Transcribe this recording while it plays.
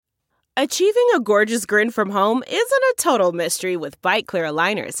Achieving a gorgeous grin from home isn't a total mystery with Bite Clear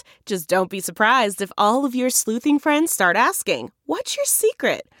aligners. Just don't be surprised if all of your sleuthing friends start asking, "What's your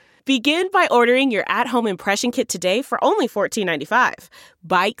secret?" Begin by ordering your at-home impression kit today for only $14.95.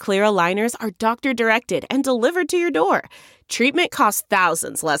 Bite Clear aligners are doctor-directed and delivered to your door. Treatment costs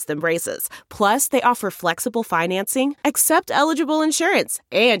thousands less than braces. Plus, they offer flexible financing, accept eligible insurance,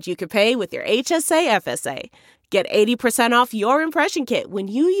 and you can pay with your HSA FSA. Get 80% off your impression kit when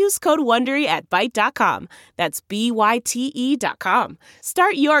you use code WONDERY at Byte.com. That's BYTE.com.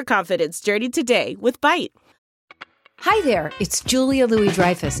 Start your confidence journey today with Byte. Hi there, it's Julia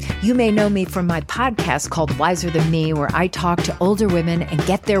Louis-Dreyfus. You may know me from my podcast called Wiser Than Me, where I talk to older women and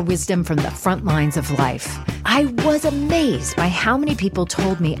get their wisdom from the front lines of life. I was amazed by how many people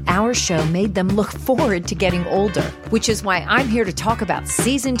told me our show made them look forward to getting older, which is why I'm here to talk about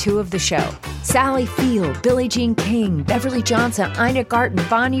season 2 of the show. Sally Field, Billie Jean King, Beverly Johnson, Ina Garten,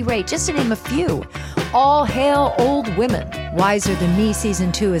 Bonnie Raitt, just to name a few. All hail old women. Wiser Than Me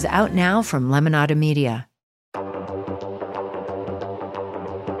season 2 is out now from Lemonada Media.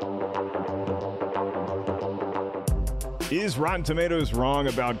 Is Rotten Tomatoes wrong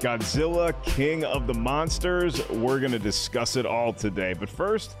about Godzilla, King of the Monsters? We're going to discuss it all today. But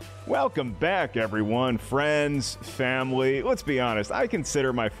first, welcome back, everyone. Friends, family. Let's be honest, I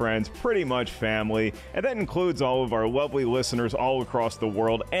consider my friends pretty much family, and that includes all of our lovely listeners all across the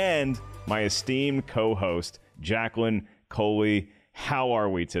world and my esteemed co-host, Jacqueline Coley. How are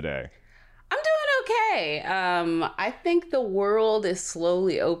we today? I'm doing okay. I think the world is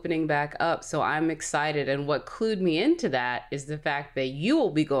slowly opening back up, so I'm excited. And what clued me into that is the fact that you will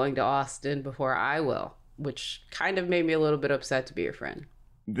be going to Austin before I will, which kind of made me a little bit upset to be your friend.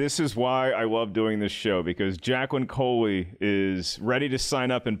 This is why I love doing this show, because Jacqueline Coley is ready to sign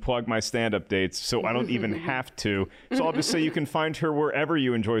up and plug my stand-up dates, so I don't even have to. So I'll just say you can find her wherever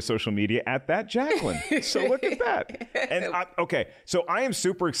you enjoy social media at that Jacqueline. So look at that. And okay, so I am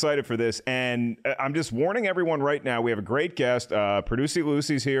super excited for this, and I'm just warning everyone right now. We have a great guest. Producer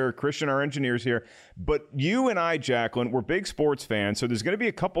Lucy's here. Christian, our engineer's here. But you and I, Jacqueline, we're big sports fans, so there's going to be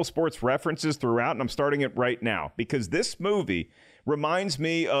a couple sports references throughout, and I'm starting it right now, because this movie reminds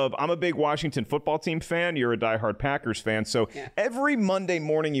me of, I'm a big Washington football team fan. You're a diehard Packers fan. So every Monday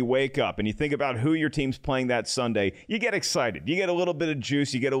morning you wake up and you think about who your team's playing that Sunday, you get excited. You get a little bit of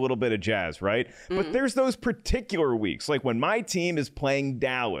juice. You get a little bit of jazz, right? Mm-hmm. But there's those particular weeks, like when my team is playing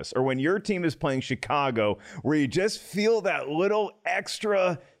Dallas or when your team is playing Chicago, where you just feel that little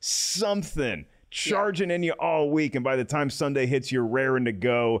extra something charging in you all week. And by the time Sunday hits, you're raring to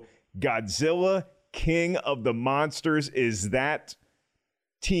go. Godzilla, King of the Monsters, is that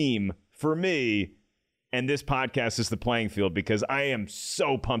team for me, and this podcast is the playing field because I am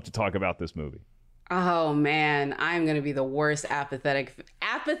so pumped to talk about this movie. Oh man, I'm gonna be the worst.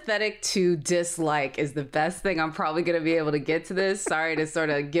 Apathetic to dislike is the best thing I'm probably gonna be able to get to this. Sorry to sort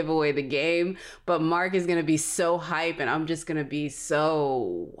of give away the game, but Mark is gonna be so hype and I'm just gonna be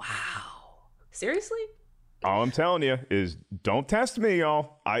so wow. Seriously? All I'm telling you is don't test me,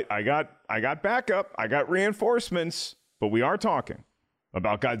 y'all. I got backup. I got reinforcements. But we are talking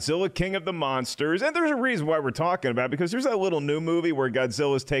about Godzilla, King of the Monsters. And there's a reason why we're talking about it, because there's that little new movie where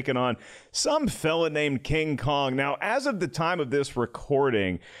Godzilla's taken on some fella named King Kong. Now, as of the time of this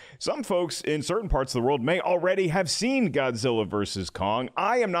recording, some folks in certain parts of the world may already have seen Godzilla versus Kong.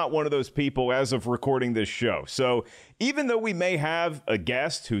 I am not one of those people as of recording this show. So even though we may have a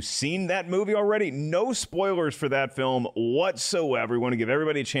guest who's seen that movie already, no spoilers for that film whatsoever. We want to give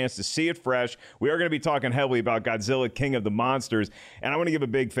everybody a chance to see it fresh. We are going to be talking heavily about Godzilla, King of the Monsters. And I want to give a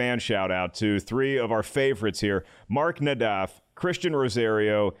big fan shout out to three of our favorites here: Mark Nadaf, Christian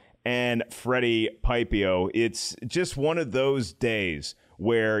Rosario, and Freddie Pipio. It's just one of those days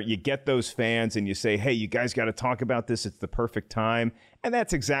where you get those fans and you say, hey, you guys got to talk about this. It's the perfect time. And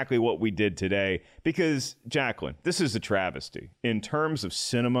that's exactly what we did today. Because, Jacqueline, this is a travesty. In terms of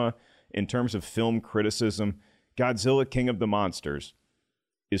cinema, in terms of film criticism, Godzilla, King of the Monsters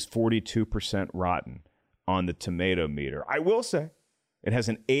is 42% rotten on the tomato meter. I will say it has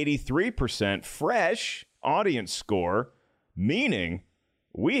an 83% fresh audience score, meaning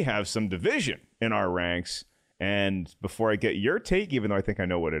we have some division in our ranks. And before I get your take, even though I think I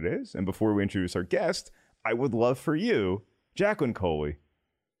know what it is, and before we introduce our guest, I would love for you, Jacqueline Coley,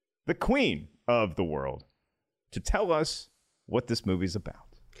 the queen of the world, to tell us what this movie's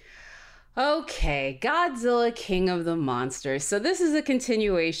about. Okay, Godzilla, King of the Monsters. So this is a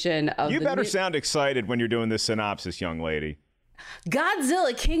continuation of You better sound excited when you're doing this synopsis, young lady.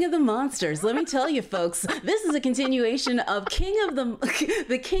 Godzilla, King of the Monsters. Let me tell you, folks, this is a continuation of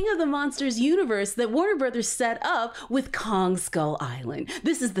the King of the Monsters universe that Warner Brothers set up with Kong Skull Island.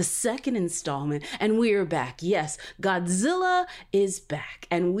 This is the second installment, and we're back. Yes, Godzilla is back,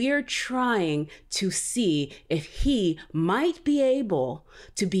 and we're trying to see if he might be able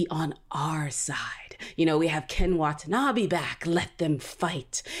to be on our side. You know, we have Ken Watanabe back. Let them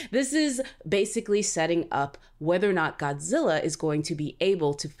fight. This is basically setting up whether or not Godzilla is going to be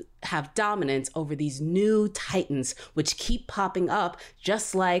able to have dominance over these new titans, which keep popping up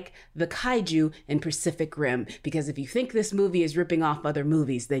just like the kaiju in Pacific Rim. Because if you think this movie is ripping off other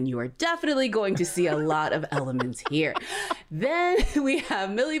movies, then you are definitely going to see a lot of elements here. Then we have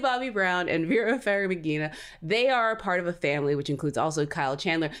Millie Bobby Brown and Vera Farmiga. They are a part of a family, which includes also Kyle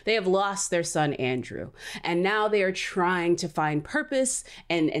Chandler. They have lost their son, Andrew. And now they are trying to find purpose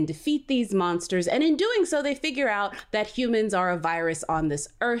and defeat these monsters. And in doing so, they figure out that humans are a virus on this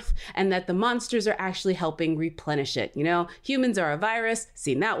earth and that the monsters are actually helping replenish it. You know, humans are a virus.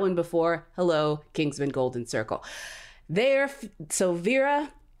 Seen that one before. Hello, Kingsman Golden Circle. So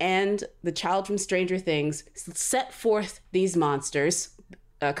Vera and the child from Stranger Things set forth these monsters,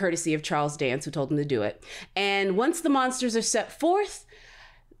 courtesy of Charles Dance, who told them to do it. And once the monsters are set forth,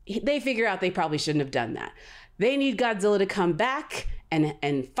 they figure out they probably shouldn't have done that. They need Godzilla to come back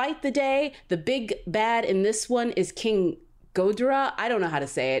and fight the day. The big bad in this one is King Ghidorah. I don't know how to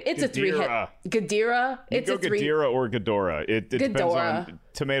say it. It's Ghidorah. A three-head Ghidorah. It's a Ghidorah or Ghidorah. It depends on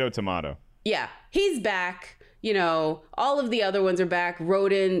tomato. Yeah, he's back. You know, all of the other ones are back.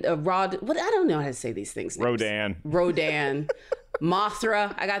 What I don't know how to say these things. Rodan.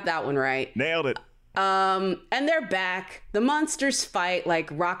 Mothra. I got that one right. Nailed it. And they're back. The monsters fight like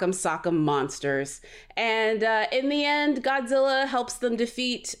Rock'em Sock'em monsters. And in the end, Godzilla helps them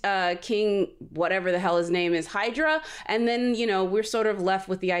defeat King, whatever the hell his name is, Hydra. And then, you know, we're sort of left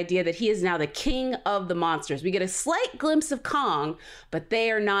with the idea that he is now the king of the monsters. We get a slight glimpse of Kong, but they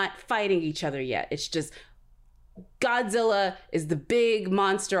are not fighting each other yet. It's just Godzilla is the big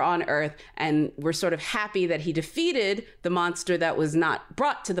monster on Earth, and we're sort of happy that he defeated the monster that was not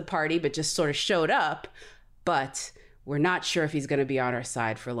brought to the party, but just sort of showed up. But we're not sure if he's going to be on our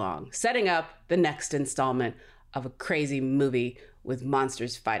side for long. Setting up the next installment of a crazy movie with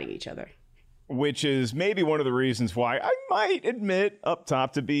monsters fighting each other. Which is maybe one of the reasons why I might admit up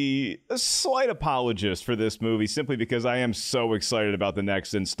top to be a slight apologist for this movie, simply because I am so excited about the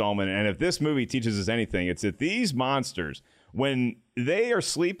next installment. And if this movie teaches us anything, it's that these monsters, when they are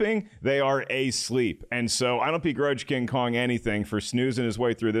sleeping, they are asleep. And so I don't begrudge King Kong anything for snoozing his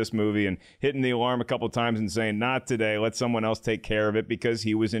way through this movie and hitting the alarm a couple times and saying, not today, let someone else take care of it, because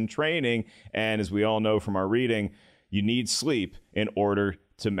he was in training. And as we all know from our reading, you need sleep in order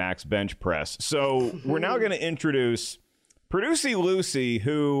to max bench press. So we're now going to introduce Producy Lucy,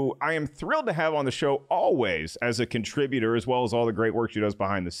 who I am thrilled to have on the show always as a contributor, as well as all the great work she does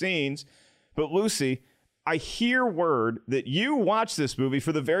behind the scenes. But Lucy, I hear word that you watched this movie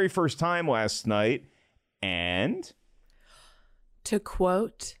for the very first time last night, and to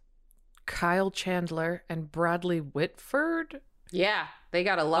quote Kyle Chandler and Bradley Whitford, yeah, they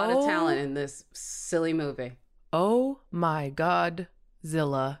got a lot of talent in this silly movie. Oh my God,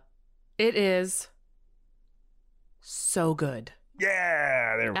 Zilla. It is so good.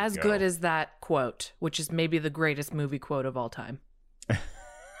 Yeah, there we go. As good as that quote, which is maybe the greatest movie quote of all time.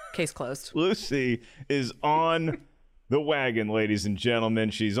 Case closed. Lucy is on the wagon, ladies and gentlemen.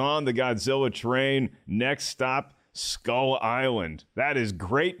 She's on the Godzilla train. Next stop, Skull Island. That is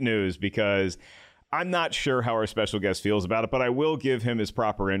great news, because I'm not sure how our special guest feels about it, but I will give him his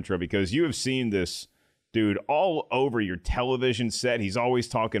proper intro, because you have seen this dude all over your television set. He's always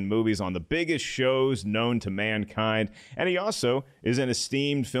talking movies on the biggest shows known to mankind. And he also is an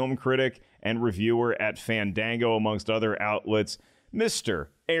esteemed film critic and reviewer at Fandango, amongst other outlets. Mr.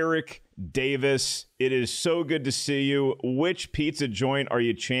 Eric Davis, it is so good to see you. Which pizza joint are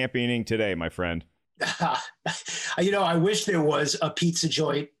you championing today, my friend? You know, I wish there was a pizza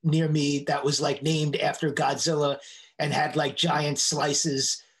joint near me that was like named after Godzilla and had like giant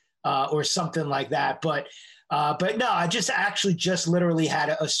slices or something like that. But no, I just literally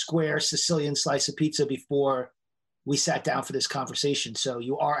had a square Sicilian slice of pizza before we sat down for this conversation. So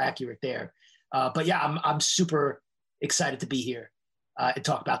you are accurate there. But yeah, I'm super excited to be here and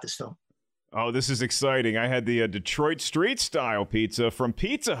talk about this film. Oh, this is exciting. I had the Detroit street style pizza from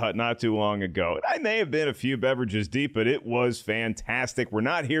Pizza Hut not too long ago. I may have been a few beverages deep, but it was fantastic. We're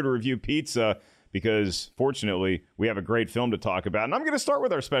not here to review pizza, because fortunately we have a great film to talk about. And I'm going to start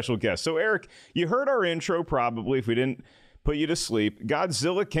with our special guest. So Eric, you heard our intro probably. If we didn't, put you to sleep.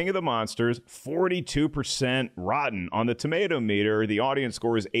 Godzilla, King of the Monsters, 42% rotten. On the tomato meter, the audience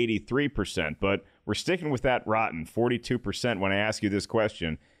score is 83%, but we're sticking with that rotten, 42% when I ask you this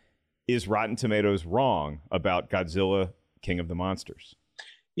question. Is Rotten Tomatoes wrong about Godzilla, King of the Monsters?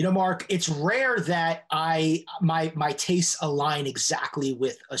 You know, Mark, it's rare that my tastes align exactly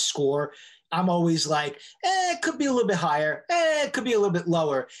with a score. I'm always like, it could be a little bit higher. It could be a little bit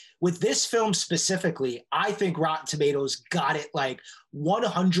lower. With this film specifically, I think Rotten Tomatoes got it like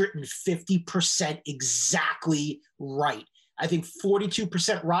 150% exactly right. I think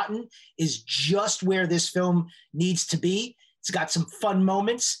 42% rotten is just where this film needs to be. It's got some fun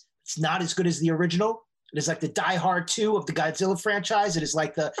moments. It's not as good as the original. It is like the Die Hard 2 of the Godzilla franchise. It is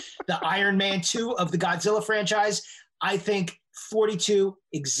like the Iron Man 2 of the Godzilla franchise. I think 42,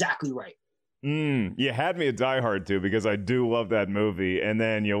 exactly right. You had me at Die Hard 2 because I do love that movie, and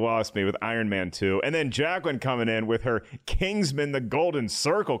then you lost me with Iron Man 2. And then Jacqueline coming in with her Kingsman, the Golden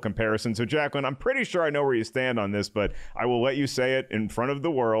Circle comparison. So, Jacqueline, I'm pretty sure I know where you stand on this, but I will let you say it in front of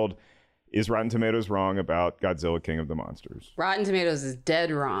the world. Is Rotten Tomatoes wrong about Godzilla, King of the Monsters? Rotten Tomatoes is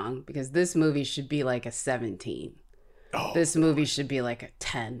dead wrong because this movie should be like a 17. Oh. This movie should be like a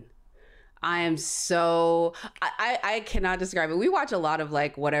 10. I cannot describe it. We watch a lot of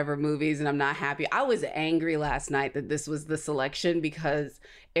like whatever movies and I'm not happy. I was angry last night that this was the selection because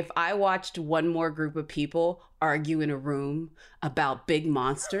if I watched one more group of people argue in a room about big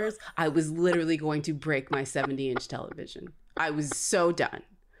monsters, I was literally going to break my 70-inch television. I was so done.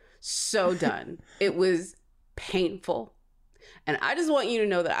 So done. It was painful. And I just want you to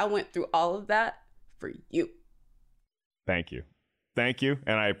know that I went through all of that for you. Thank you. Thank you.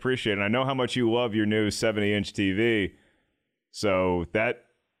 And I appreciate it. I know how much you love your new 70-inch TV. So that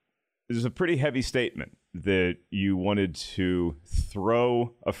is a pretty heavy statement that you wanted to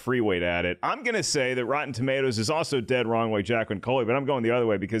throw a free weight at it. I'm going to say that Rotten Tomatoes is also dead wrong like Jacqueline Coley, but I'm going the other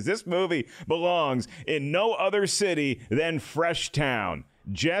way because this movie belongs in no other city than Freshtown.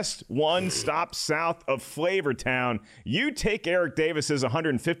 Just one stop south of Flavortown. You take Eric Davis's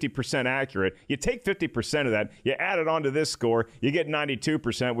 150% accurate. You take 50% of that. You add it onto this score. You get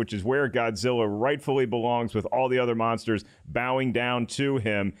 92%, which is where Godzilla rightfully belongs with all the other monsters bowing down to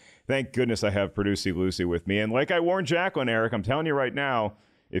him. Thank goodness I have Producer Lucy with me. And like I warned Jacqueline, Eric, I'm telling you right now,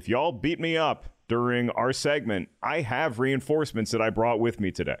 if y'all beat me up during our segment, I have reinforcements that I brought with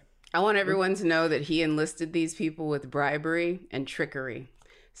me today. I want everyone to know that he enlisted these people with bribery and trickery.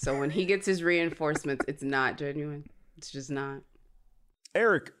 So when he gets his reinforcements, it's not genuine. It's just not.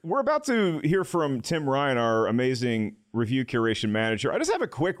 Eric, we're about to hear from Tim Ryan, our amazing review curation manager. I just have a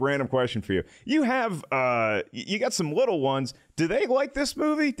quick random question for you. You have, you got some little ones. Do they like this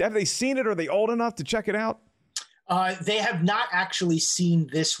movie? Have they seen it? Are they old enough to check it out? They have not actually seen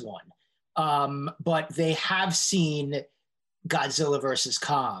this one, but they have seen Godzilla versus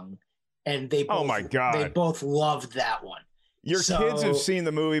Kong, and they both, oh my God, they both loved that one. Your kids have seen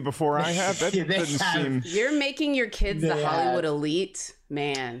the movie before I have? That doesn't seem... You're making your kids the Hollywood elite,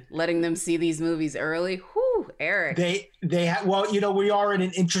 man. Letting them see these movies early. Whew, Eric. Well, you know, we are in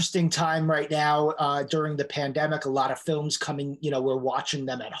an interesting time right now during the pandemic. A lot of films coming, you know, we're watching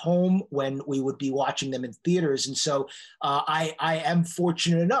them at home when we would be watching them in theaters. And so I am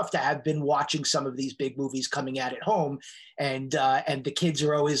fortunate enough to have been watching some of these big movies coming out at home. And the kids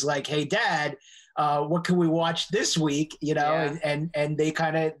are always like, hey, Dad, what can we watch this week? You know, yeah. and they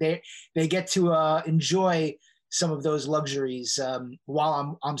kind of they get to enjoy some of those luxuries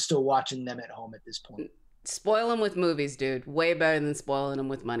while I'm still watching them at home at this point. Spoil them with movies, dude. Way better than spoiling them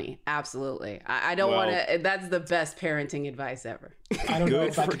with money. Absolutely. I don't want to. That's the best parenting advice ever. I don't know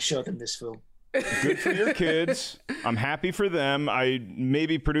if I could show them this film. Good for your kids. I'm happy for them.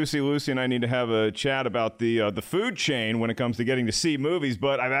 Maybe Producer Lucy and I need to have a chat about the food chain when it comes to getting to see movies,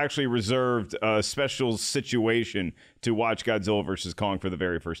 but I've actually reserved a special situation to watch Godzilla vs. Kong for the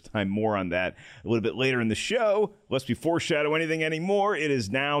very first time. More on that a little bit later in the show. Lest we foreshadow anything anymore, it is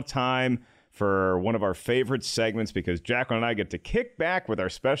now time for one of our favorite segments because Jacqueline and I get to kick back with our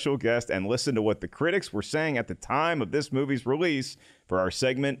special guest and listen to what the critics were saying at the time of this movie's release for our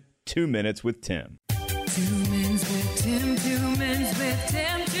segment, 2 Minutes with Tim. 2 minutes with Tim, 2 minutes with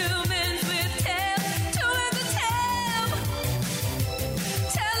Tim, 2 minutes with Tim, 2 minutes with Tim.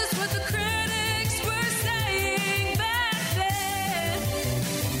 Tell us what the critics were saying back then.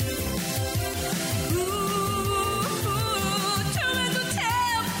 Ooh, 2 minutes with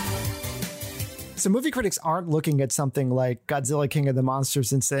Tim. So movie critics aren't looking at something like Godzilla King of the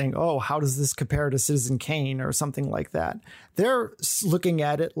Monsters and saying, oh, how does this compare to Citizen Kane or something like that? They're looking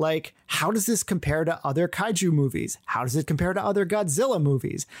at it like, how does this compare to other kaiju movies? How does it compare to other Godzilla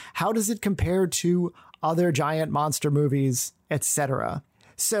movies? How does it compare to other giant monster movies, etc.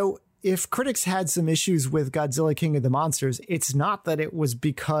 So if critics had some issues with Godzilla King of the Monsters, it's not that it was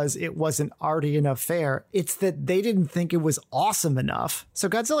because it wasn't arty enough fare. It's that they didn't think it was awesome enough. So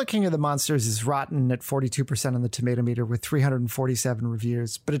Godzilla King of the Monsters is rotten at 42% on the tomato meter with 347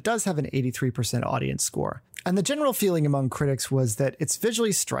 reviews, but it does have an 83% audience score. And the general feeling among critics was that it's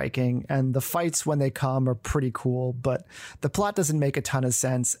visually striking and the fights when they come are pretty cool, but the plot doesn't make a ton of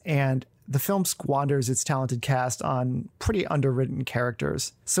sense and the film squanders its talented cast on pretty underwritten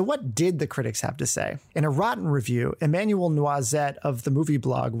characters. So what did the critics have to say? In a rotten review, Emmanuel Noisette of the Movie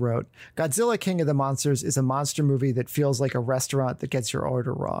Blog wrote, Godzilla King of the Monsters is a monster movie that feels like a restaurant that gets your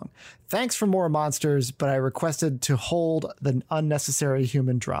order wrong. Thanks for more monsters, but I requested to hold the unnecessary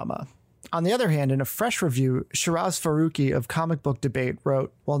human drama. On the other hand, in a fresh review, Shiraz Faruqi of Comic Book Debate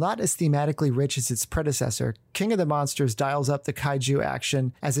wrote, while not as thematically rich as its predecessor, King of the Monsters dials up the kaiju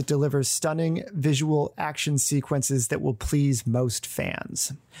action as it delivers stunning visual action sequences that will please most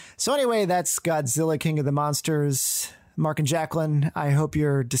fans. So anyway, that's Godzilla King of the Monsters. Mark and Jacqueline, I hope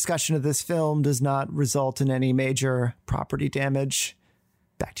your discussion of this film does not result in any major property damage.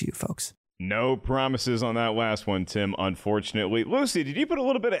 Back to you, folks. No promises on that last one, Tim, unfortunately. Lucy, did you put a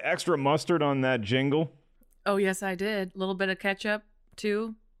little bit of extra mustard on that jingle? Oh, yes, I did. A little bit of ketchup,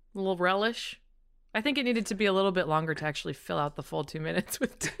 too. A little relish. I think it needed to be a little bit longer to actually fill out the full 2 minutes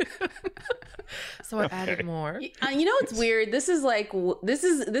with Tim. So I added more. You know what's weird? This is like, this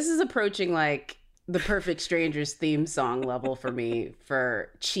is approaching like the Perfect Strangers theme song level for me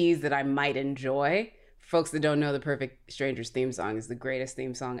for cheese that I might enjoy. Folks that don't know, the Perfect Strangers theme song is the greatest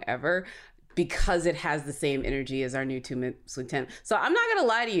theme song ever because it has the same energy as our new 2 minutes with Tim. So I'm not gonna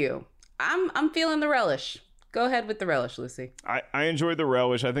lie to you. I'm feeling the relish. Go ahead with the relish, Lucy. I enjoyed the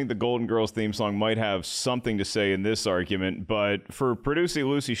relish. I think the Golden Girls theme song might have something to say in this argument, but for producer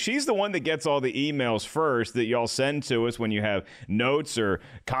Lucy, she's the one that gets all the emails first that y'all send to us when you have notes or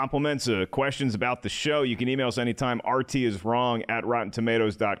compliments, questions about the show. You can email us anytime,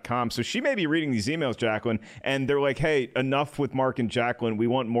 rtiswrong@rottentomatoes.com. So she may be reading these emails, Jacqueline, and they're like, hey, enough with Mark and Jacqueline. We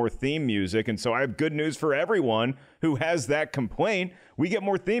want more theme music. And so I have good news for everyone who has that complaint. We get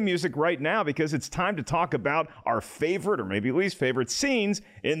more theme music right now because it's time to talk about our favorite or maybe least favorite scenes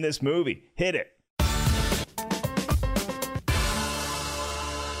in this movie. Hit it.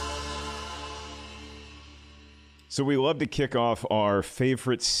 So we love to kick off our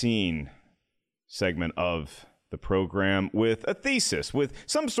favorite scene segment of the program with a thesis, with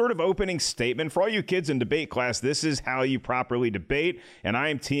some sort of opening statement. For all you kids in debate class, this is how you properly debate. And I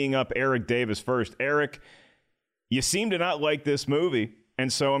am teeing up Eric Davis first. Eric, you seem to not like this movie,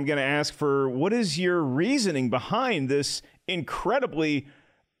 and so I'm going to ask for what is your reasoning behind this incredibly,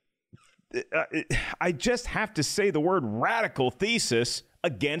 I just have to say the word radical thesis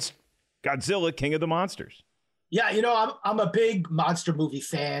against Godzilla King of the Monsters? Yeah, you know, I'm a big monster movie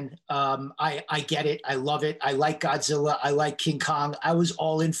fan. I get it. I love it. I like Godzilla. I like King Kong. I was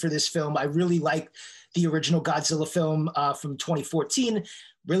all in for this film. I really like the original Godzilla film from 2014.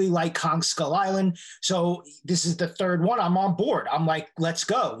 Really like Kong Skull Island. So this is the third one. I'm on board. I'm like, let's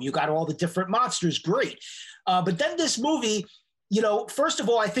go. You got all the different monsters. Great. But then this movie, you know, first of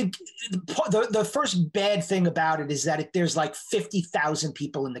all, I think the first bad thing about it is that there's like 50,000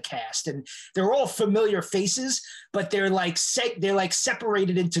 people in the cast, and they're all familiar faces, but they're like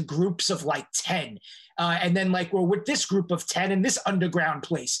separated into groups of like 10. And then like, we're with this group of 10 in this underground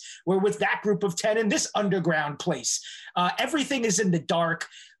place. We're with that group of 10 in this underground place. Everything is in the dark.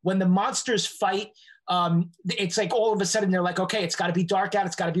 When the monsters fight, it's like all of a sudden they're like, okay, it's got to be dark out.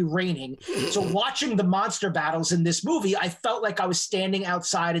 It's got to be raining. So watching the monster battles in this movie, I felt like I was standing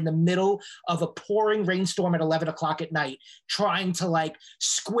outside in the middle of a pouring rainstorm at 11 o'clock at night, trying to like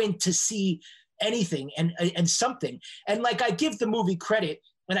squint to see anything and something. And like, I give the movie credit.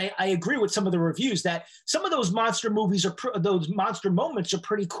 And I agree with some of the reviews that some of those monster movies those monster moments are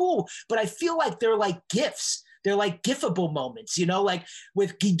pretty cool, but I feel like they're like GIFs. They're like GIFable moments, you know, like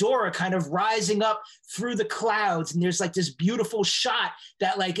with Ghidorah kind of rising up through the clouds. And there's like this beautiful shot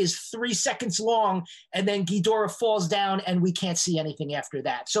that like is 3 seconds long. And then Ghidorah falls down and we can't see anything after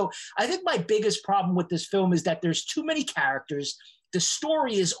that. So I think my biggest problem with this film is that there's too many characters. The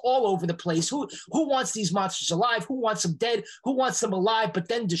story is all over the place. Who wants these monsters alive? Who wants them dead? Who wants them alive but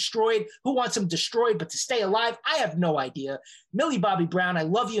then destroyed? Who wants them destroyed but to stay alive? I have no idea. Millie Bobby Brown, I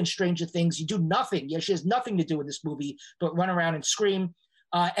love you in Stranger Things. You do nothing. Yeah, she has nothing to do in this movie but run around and scream.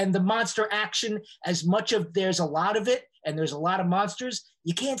 And the monster action, as much of there's a lot of it and there's a lot of monsters,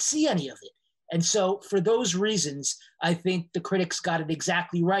 you can't see any of it. And so for those reasons, I think the critics got it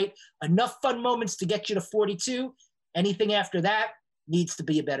exactly right. Enough fun moments to get you to 42. Anything after that, needs to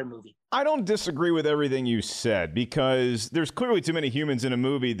be a better movie. I don't disagree with everything you said, because there's clearly too many humans in a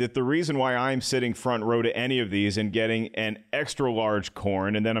movie that the reason why I'm sitting front row to any of these and getting an extra large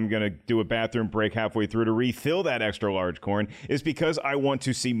corn, and then I'm going to do a bathroom break halfway through to refill that extra large corn, is because I want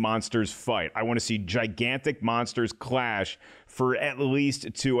to see monsters fight. I want to see gigantic monsters clash for at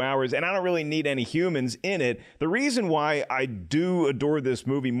least 2 hours, and I don't really need any humans in it. The reason why I do adore this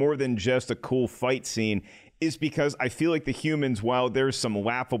movie more than just a cool fight scene is because I feel like the humans, while there's some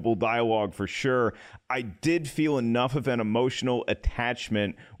laughable dialogue for sure, I did feel enough of an emotional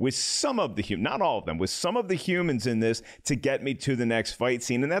attachment with some of the humans, not all of them, with some of the humans in this to get me to the next fight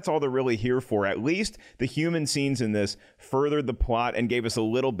scene. And that's all they're really here for. At least the human scenes in this furthered the plot and gave us a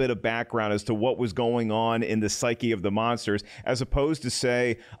little bit of background as to what was going on in the psyche of the monsters, as opposed to,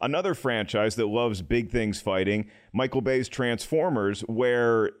 say, another franchise that loves big things fighting, Michael Bay's Transformers,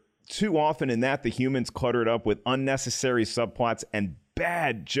 where too often in that, the humans cluttered up with unnecessary subplots and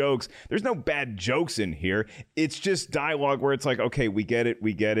bad jokes. There's no bad jokes in here. It's just dialogue where it's like, okay, we get it.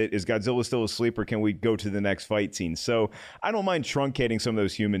 Is Godzilla still asleep, or can we go to the next fight scene? So I don't mind truncating some of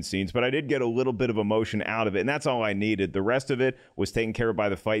those human scenes, but I did get a little bit of emotion out of it, and that's all I needed. The rest of it was taken care of by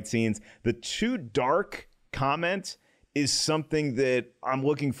the fight scenes. The too dark comment is something that I'm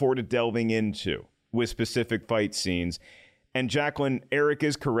looking forward to delving into with specific fight scenes. And Jacqueline, Eric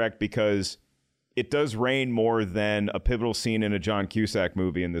is correct, because it does rain more than a pivotal scene in a John Cusack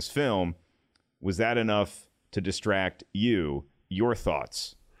movie in this film. Was that enough to distract you? Your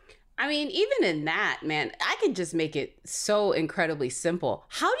thoughts? I mean, even in that, man, I could just make it so incredibly simple.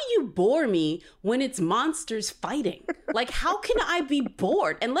 How do you bore me when it's monsters fighting? Like, how can I be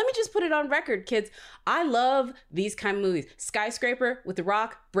bored? And let me just put it on record, kids. I love these kind of movies. Skyscraper with The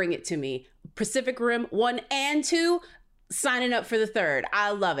Rock, bring it to me. Pacific Rim 1 and 2, signing up for the third.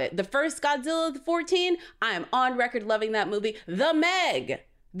 I love it. The first Godzilla 14, I am on record loving that movie. The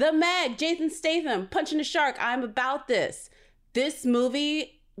Meg, Jason Statham punching a shark. I'm about this. This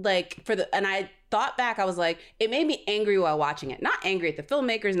movie, and I thought back, I was like, it made me angry while watching it. Not angry at the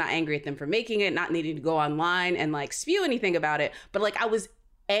filmmakers, not angry at them for making it, not needing to go online and spew anything about it, but I was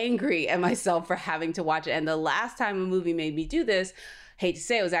angry at myself for having to watch it. And the last time a movie made me do this, hate to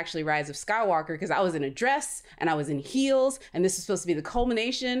say, it was actually Rise of Skywalker, because I was in a dress and I was in heels, and this was supposed to be the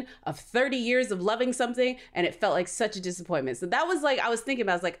culmination of 30 years of loving something, and it felt like such a disappointment. So that was I was thinking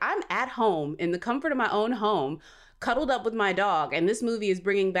about, I'm at home in the comfort of my own home, cuddled up with my dog, and this movie is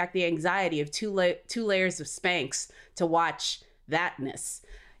bringing back the anxiety of two layers of Spanx to watch thatness.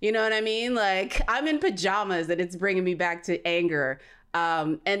 You know what I mean? I'm in pajamas and it's bringing me back to anger.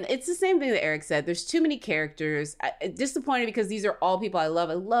 And it's the same thing that Eric said. There's too many characters. Disappointed because these are all people I love.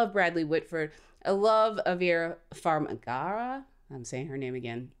 I love Bradley Whitford. I love Avira Farmiga. I'm saying her name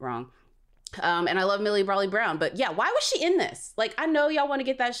again wrong. And I love Millie Bobby Brown. But yeah, why was she in this? I know y'all want to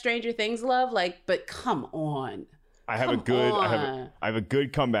get that Stranger Things love, but come on. I have a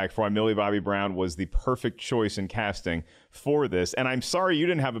good comeback for why Millie Bobby Brown was the perfect choice in casting for this. And I'm sorry you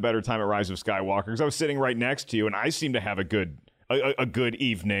didn't have a better time at Rise of Skywalker, because I was sitting right next to you and I seem to have a good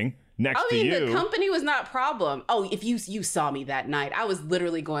evening next to you. The company was not a problem. Oh, if you saw me that night, I was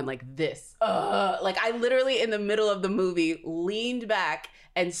literally going like this. I literally in the middle of the movie leaned back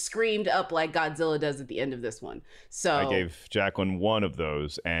and screamed up like Godzilla does at the end of this one. So I gave Jacqueline one of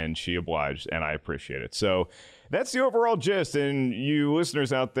those and she obliged, and I appreciate it. So that's the overall gist, and you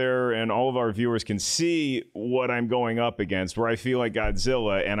listeners out there and all of our viewers can see what I'm going up against, where I feel like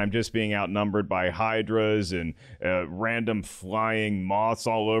Godzilla and I'm just being outnumbered by hydras and random flying moths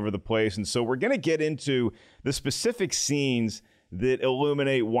all over the place. And so we're going to get into the specific scenes that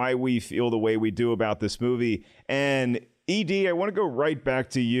illuminate why we feel the way we do about this movie. And ED, I want to go right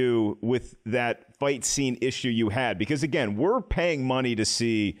back to you with that fight scene issue you had, because again, we're paying money to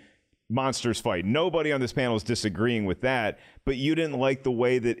see monsters fight. Nobody on this panel is disagreeing with that, but you didn't like the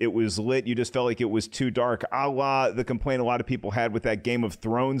way that it was lit. You just felt like it was too dark, a la the complaint a lot of people had with that Game of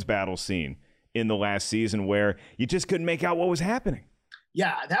Thrones battle scene in the last season, where you just couldn't make out what was happening.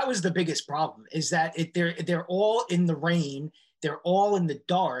 Yeah, that was the biggest problem, is that they're all in the rain, they're all in the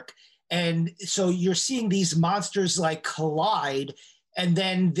dark, and so you're seeing these monsters collide, and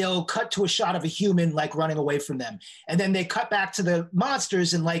then they'll cut to a shot of a human running away from them. And then they cut back to the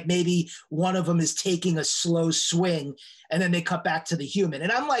monsters and maybe one of them is taking a slow swing, and then they cut back to the human.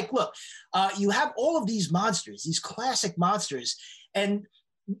 And I'm like, look, you have all of these monsters, these classic monsters, and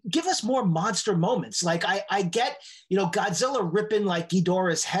give us more monster moments. I get, Godzilla ripping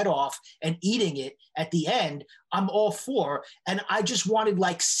Ghidorah's head off and eating it at the end. I'm all for, and I just wanted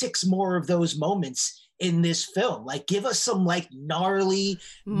 6 more of those moments in this film. Like, give us some like gnarly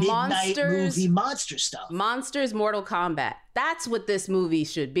midnight movie monster stuff. Monsters, Mortal Kombat. That's what this movie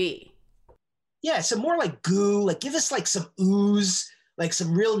should be. Yeah, some more like goo. Like, give us like some ooze, like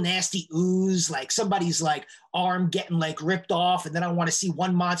some real nasty ooze, like somebody's like arm getting like ripped off, and then I want to see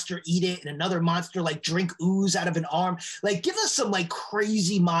one monster eat it and another monster like drink ooze out of an arm. Like, give us some like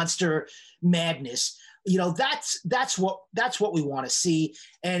crazy monster madness. You know, that's what we want to see.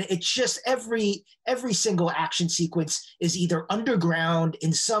 And it's just every single action sequence is either underground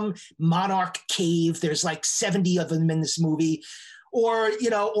in some monarch cave. There's like 70 of them in this movie. Or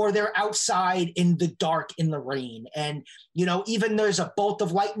they're outside in the dark in the rain. And, you know, even there's a bolt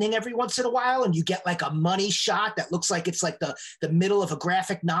of lightning every once in a while, and you get like a money shot that looks like it's like the middle of a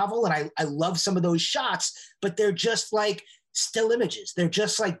graphic novel. And I love some of those shots, but they're just like still images. They're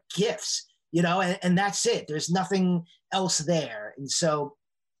just like GIFs, you know, and that's it. There's nothing else there. And so,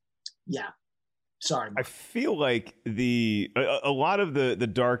 yeah. Sorry, Mark. I feel like a lot of the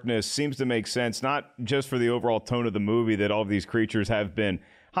darkness seems to make sense, not just for the overall tone of the movie that all of these creatures have been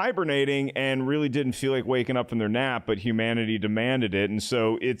hibernating and really didn't feel like waking up from their nap, but humanity demanded it. And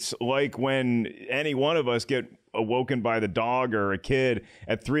so it's like when any one of us get awoken by the dog or a kid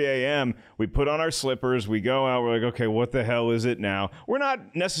at 3 a.m., we put on our slippers, we go out, we're like, okay, what the hell is it now? We're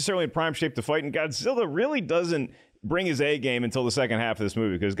not necessarily in prime shape to fight, and Godzilla really doesn't bring his A game until the second half of this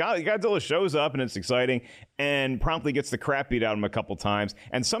movie, because Godzilla shows up and it's exciting and promptly gets the crap beat out of him a couple times.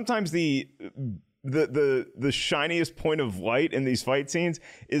 And sometimes the shiniest point of light in these fight scenes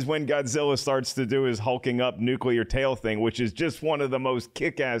is when Godzilla starts to do his hulking up nuclear tail thing, which is just one of the most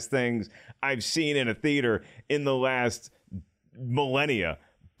kick-ass things I've seen in a theater in the last millennia.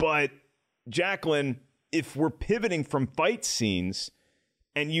 But Jacqueline, if we're pivoting from fight scenes,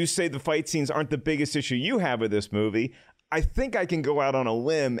 and you say the fight scenes aren't the biggest issue you have with this movie, I think I can go out on a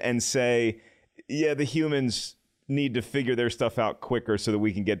limb and say, yeah, the humans need to figure their stuff out quicker so that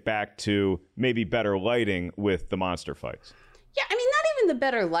we can get back to maybe better lighting with the monster fights. Yeah, I mean, not even the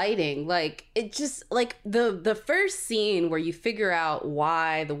better lighting. Like, it just, like, the first scene where you figure out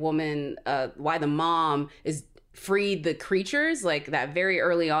why the woman, why the mom is freed the creatures, like that very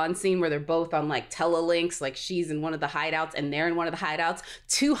early on scene where they're both on like telelinks, like she's in one of the hideouts and they're in one of the hideouts,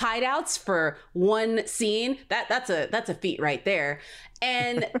 2 hideouts for one scene. That's a feat right there.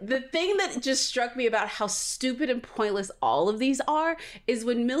 And the thing that just struck me about how stupid and pointless all of these are is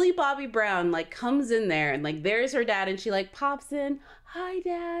when Millie Bobby Brown like comes in there and like there's her dad and she like pops in, "Hi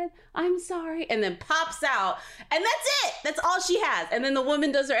Dad, I'm sorry," and then pops out, and that's it. That's all she has. And then the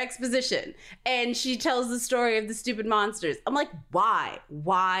woman does her exposition and she tells the story of the stupid monsters. I'm like, why?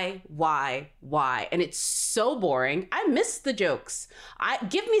 And it's so boring. I miss the jokes.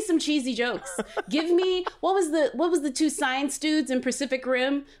 Give me some cheesy jokes. Give me what was the 2 science dudes in Pacific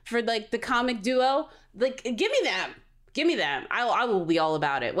Rim for like the comic duo? Like, give me them. I will be all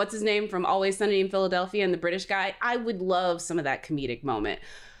about it. What's his name from Always Sunny in Philadelphia and the British guy? I would love some of that comedic moment.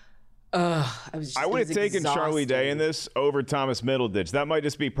 I would have taken Charlie Day in this over Thomas Middleditch. That might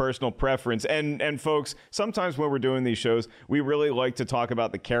just be personal preference. And folks, sometimes when we're doing these shows, we really like to talk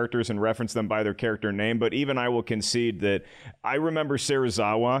about the characters and reference them by their character name. But even I will concede that I remember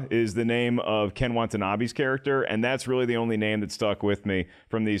Serizawa is the name of Ken Watanabe's character, and that's really the only name that stuck with me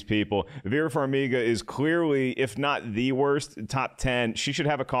from these people. Vera Farmiga is clearly, if not the worst, top 10. She should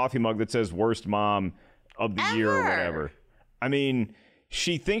have a coffee mug that says worst mom of the year or whatever. I mean,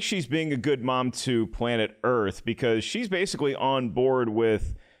 she thinks she's being a good mom to planet Earth because she's basically on board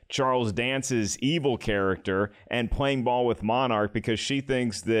with Charles Dance's evil character and playing ball with Monarch because she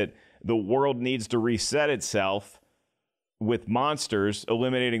thinks that the world needs to reset itself with monsters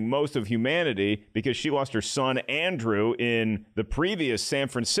eliminating most of humanity because she lost her son Andrew in the previous San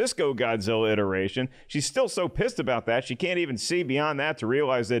Francisco Godzilla iteration. She's still so pissed about that. She can't even see beyond that to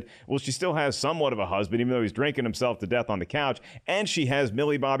realize that, well, she still has somewhat of a husband, even though he's drinking himself to death on the couch. And she has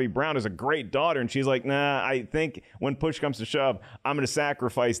Millie Bobby Brown as a great daughter. And she's like, nah, I think when push comes to shove, I'm going to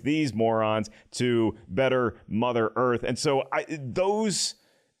sacrifice these morons to better Mother Earth. And so those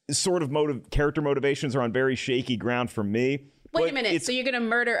sort of character motivations are on very shaky ground for me. Wait a minute. So you're going to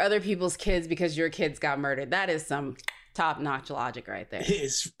murder other people's kids because your kids got murdered. That is some top-notch logic right there. It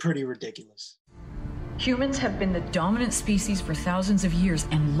is pretty ridiculous. Humans have been the dominant species for thousands of years,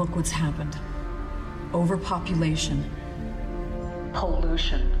 and look what's happened. Overpopulation,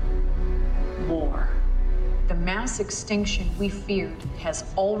 pollution, war. The mass extinction we feared has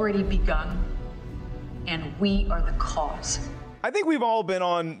already begun, and we are the cause. I think we've all been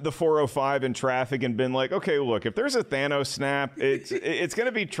on the 405 in traffic and been like, okay, look, if there's a Thanos snap, it's going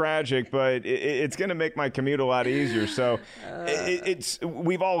to be tragic, but it's going to make my commute a lot easier. So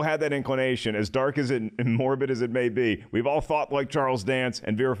we've all had that inclination, as dark as it and morbid as it may be. We've all thought like Charles Dance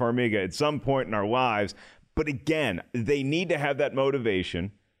and Vera Farmiga at some point in our lives. But again, they need to have that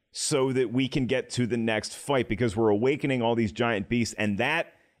motivation so that we can get to the next fight, because we're awakening all these giant beasts. And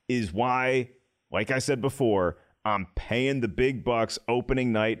that is why, like I said before, I'm paying the big bucks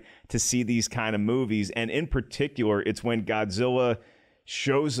opening night to see these kind of movies. And in particular, it's when Godzilla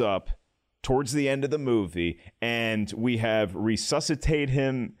shows up towards the end of the movie and we have resuscitated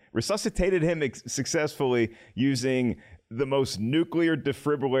him successfully using the most nuclear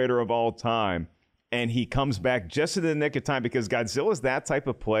defibrillator of all time. And he comes back just in the nick of time, because Godzilla's that type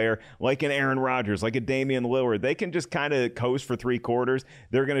of player, like an Aaron Rodgers, like a Damian Lillard. They can just kind of coast for 3 quarters.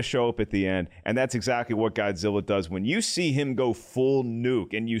 They're going to show up at the end. And that's exactly what Godzilla does. When you see him go full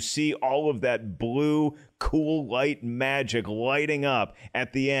nuke and you see all of that blue, cool light magic lighting up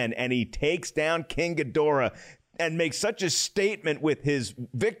at the end, and he takes down King Ghidorah and makes such a statement with his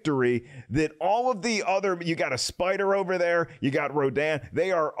victory that all of the other, you got a spider over there, you got Rodan,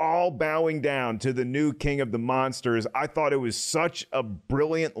 they are all bowing down to the new king of the monsters. I thought it was such a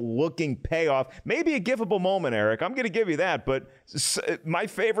brilliant looking payoff. Maybe a gifable moment, Eric. I'm going to give you that. But my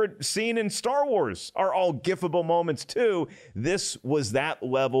favorite scene in Star Wars are all gifable moments too. This was that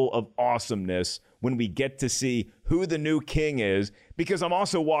level of awesomeness when we get to see who the new king is, because I'm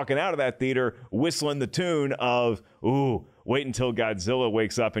also walking out of that theater whistling the tune of, ooh, wait until Godzilla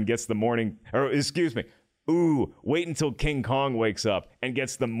wakes up and gets the morning, or excuse me, ooh, wait until King Kong wakes up and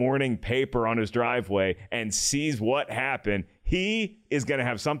gets the morning paper on his driveway and sees what happened. He is going to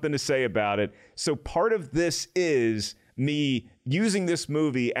have something to say about it. So part of this is me using this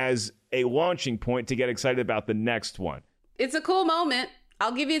movie as a launching point to get excited about the next one. It's a cool moment.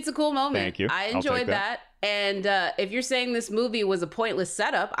 I'll give you it's a cool moment. Thank you. I enjoyed that. And if you're saying this movie was a pointless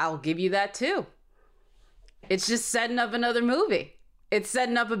setup, I'll give you that too. It's just setting up another movie. It's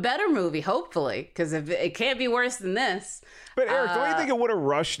setting up a better movie, hopefully, because if it can't be worse than this. But Eric, don't you think it would have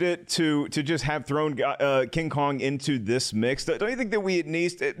rushed it to just have thrown King Kong into this mix? Don't you think that we at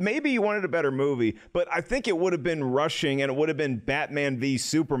least, maybe you wanted a better movie, but I think it would have been rushing, and it would have been Batman v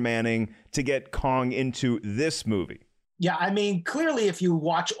Supermaning to get Kong into this movie? Yeah, I mean, clearly, if you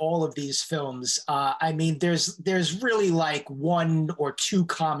watch all of these films, I mean, there's really like 1 or 2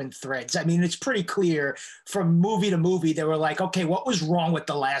 common threads. I mean, it's pretty clear from movie to movie. They were like, okay, what was wrong with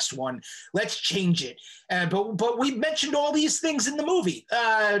the last one? Let's change it. But we mentioned all these things in the movie.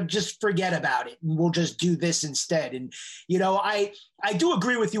 Just forget about it, and we'll just do this instead. And you know, I do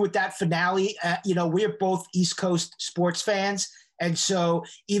agree with you with that finale. You know, we're both East Coast sports fans. And so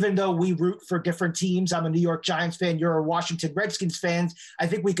even though we root for different teams, I'm a New York Giants fan, you're a Washington Redskins fan, I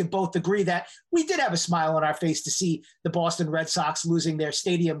think we could both agree that we did have a smile on our face to see the Boston Red Sox losing their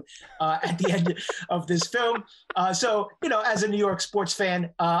stadium at the end of this film. So, you know, as a New York sports fan,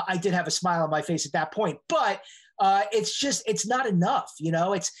 I did have a smile on my face at that point. But it's not enough, you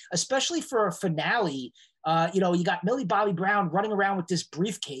know, it's especially for a finale. You know, you got Millie Bobby Brown running around with this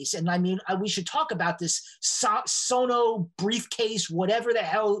briefcase. And I mean, we should talk about this Sono briefcase, whatever the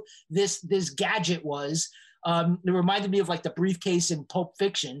hell this gadget was. It reminded me of like the briefcase in Pulp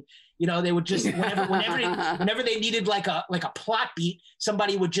Fiction. You know, they would just, whenever they needed like a plot beat,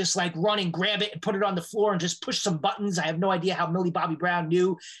 somebody would just like run and grab it and put it on the floor and just push some buttons. I have no idea how Millie Bobby Brown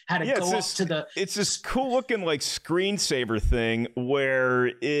knew how to go up to the... It's this cool looking like screensaver thing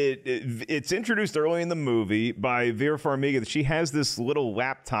where it's introduced early in the movie by Vera Farmiga. She has this little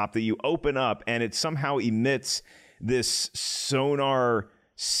laptop that you open up and it somehow emits this sonar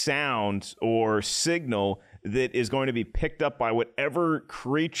sound or signal that is going to be picked up by whatever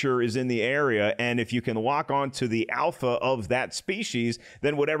creature is in the area. And if you can lock on to the alpha of that species,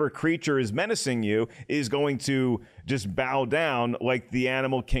 then whatever creature is menacing you is going to just bow down like the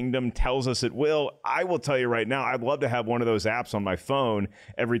animal kingdom tells us it will. I will tell you right now, I'd love to have one of those apps on my phone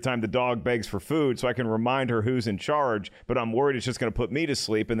every time the dog begs for food so I can remind her who's in charge, but I'm worried it's just going to put me to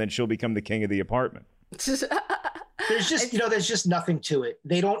sleep and then she'll become the king of the apartment. There's just, you know, there's just nothing to it.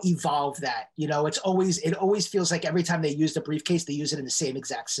 They don't evolve that. You know, it always feels like every time they use the briefcase, they use it in the same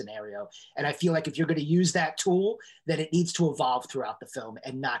exact scenario. And I feel like if you're going to use that tool, then it needs to evolve throughout the film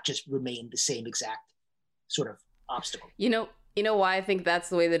and not just remain the same exact sort of obstacle. You know why I think that's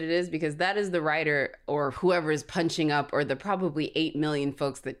the way that it is? Because that is the writer or whoever is punching up, or the probably 8 million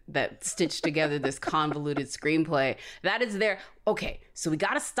folks that stitched together this convoluted screenplay. That is their, okay, so we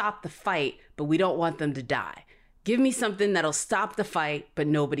got to stop the fight, but we don't want them to die. give me something that'll stop the fight, but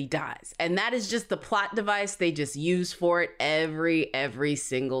nobody dies. And that is just the plot device they just use for it every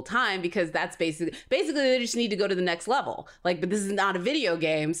single time, because that's basically they just need to go to the next level. Like, but this is not a video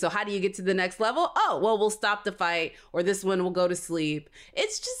game. So how do you get to the next level? Oh, well, we'll stop the fight, or this one will go to sleep.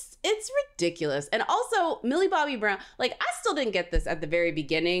 It's ridiculous. And also Millie Bobby Brown, like, I still didn't get this at the very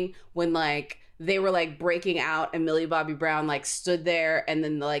beginning when like they were like breaking out and Millie Bobby Brown like stood there and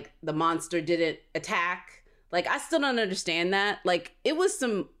then like the monster didn't attack. Like, I still don't understand that. Like, it was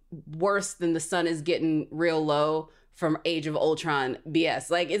some worse than the sun is getting real low from Age of Ultron BS.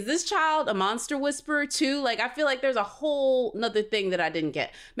 Like, is this child a monster whisperer too? Like, I feel like there's a whole nother thing that I didn't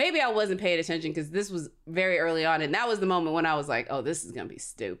get. Maybe I wasn't paying attention because this was very early on. And that was the moment when I was like, oh, this is going to be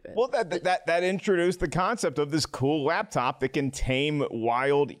stupid. Well, that introduced the concept of this cool laptop that can tame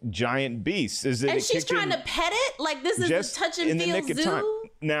wild giant beasts. And she's trying to pet it? Like, this is a touch and feel zoo?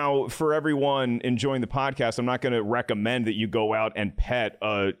 Now, for everyone enjoying the podcast, I'm not going to recommend that you go out and pet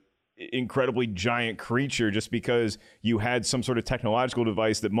a incredibly giant creature just because you had some sort of technological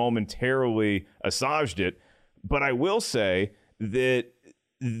device that momentarily assuaged it. But I will say that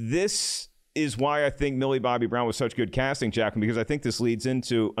this is why I think Millie Bobby Brown was such good casting, Jacqueline, because I think this leads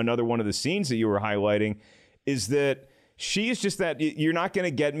into another one of the scenes that you were highlighting, is that she is just that you're not going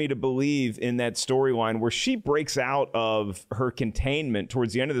to get me to believe in that storyline where she breaks out of her containment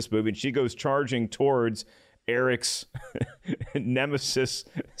towards the end of this movie and she goes charging towards Eric's nemesis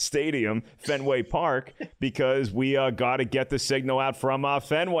stadium, Fenway Park, because we got to get the signal out from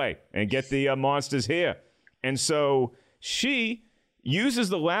Fenway and get the monsters here. And so she uses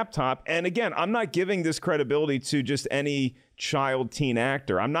the laptop. And again, I'm not giving this credibility to just any child teen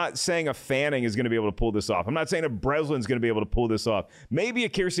actor. I'm not saying a Fanning is going to be able to pull this off. I'm not saying a Breslin's going to be able to pull this off. Maybe a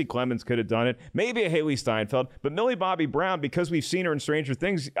Kiersey Clemens could have done it. Maybe a Haley Steinfeld. But Millie Bobby Brown, because we've seen her in Stranger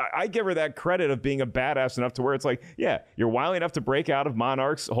Things, I give her that credit of being a badass enough to where it's like, yeah, you're wily enough to break out of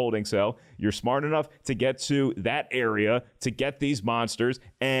Monarch's holding cell. You're smart enough to get to that area to get these monsters.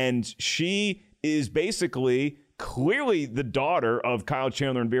 And she is basically clearly the daughter of Kyle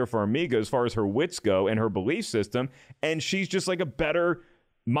Chandler and Vera Farmiga as far as her wits go and her belief system. And she's just like a better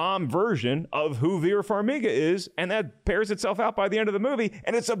mom version of who Vera Farmiga is. And that pairs itself out by the end of the movie.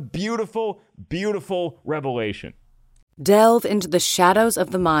 And it's a beautiful, beautiful revelation. Delve into the shadows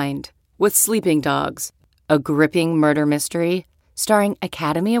of the mind with Sleeping Dogs, a gripping murder mystery starring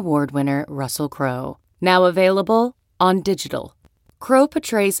Academy Award winner Russell Crowe. Now available on digital. Crowe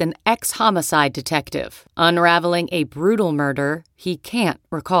portrays an ex-homicide detective unraveling a brutal murder he can't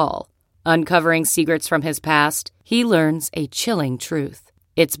recall. Uncovering secrets from his past, he learns a chilling truth.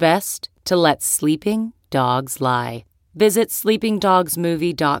 It's best to let sleeping dogs lie. Visit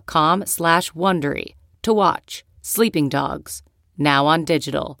sleepingdogsmovie.com/Wondery to watch Sleeping Dogs, now on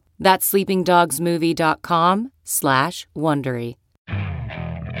digital. That's sleepingdogsmovie.com/Wondery.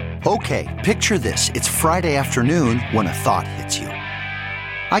 Okay, picture this. It's Friday afternoon when a thought hits you.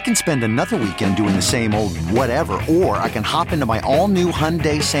 I can spend another weekend doing the same old whatever, or I can hop into my all-new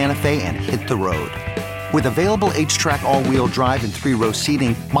Hyundai Santa Fe and hit the road. With available H-Track all-wheel drive and 3-row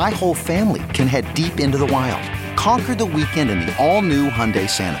seating, my whole family can head deep into the wild. Conquer the weekend in the all-new Hyundai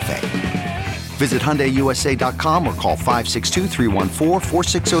Santa Fe. Visit HyundaiUSA.com or call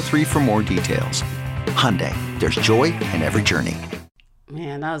 562-314-4603 for more details. Hyundai, there's joy in every journey.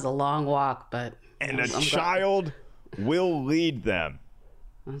 Man, that was a long walk, but... And a child will lead them.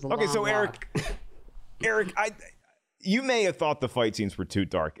 Okay, so Eric, you may have thought the fight scenes were too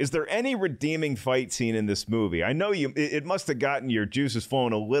dark. Is there any redeeming fight scene in this movie? I know it must have gotten your juices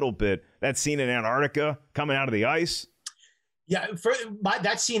flowing a little bit. That scene in Antarctica coming out of the ice. Yeah,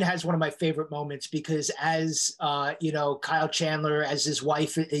 that scene has one of my favorite moments because as, Kyle Chandler, as his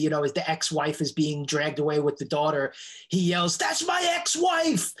wife, as the ex-wife is being dragged away with the daughter, he yells, "That's my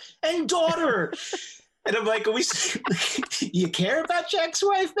ex-wife and daughter." And I'm like, you care about your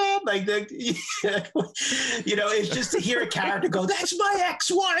ex-wife, man? Like, it's just to hear a character go, "That's my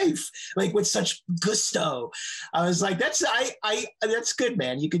ex-wife," like with such gusto. I was like, that's good,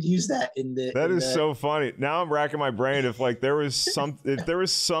 man. You could use that in the. That is so funny. Now I'm racking my brain if there was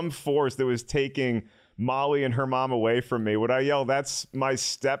some force that was taking Molly and her mom away from me. Would I yell, "That's my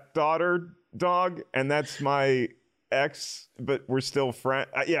stepdaughter, dog," and that's my ex, but we're still friends?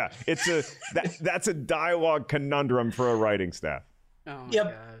 Yeah, that's a dialogue conundrum for a writing staff. Oh my yep.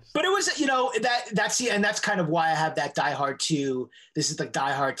 gosh. But it was, that's kind of why I have that Die Hard 2. This is the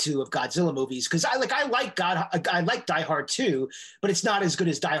Die Hard 2 of Godzilla movies, because I like Die Hard 2, but it's not as good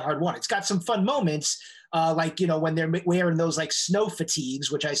as Die Hard 1. It's got some fun moments, like, when they're wearing those like snow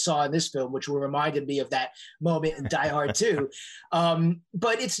fatigues, which I saw in this film, which reminded me of that moment in Die Hard 2.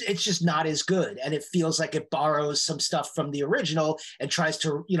 But it's just not as good. And it feels like it borrows some stuff from the original and tries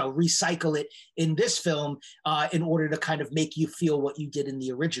to, recycle it in this film in order to kind of make you feel what you did in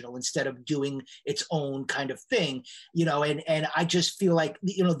the original instead of doing its own kind of thing, and I just feel like,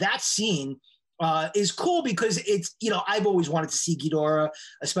 that scene is cool because it's, I've always wanted to see Ghidorah,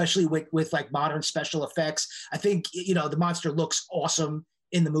 especially with like modern special effects. I think, the monster looks awesome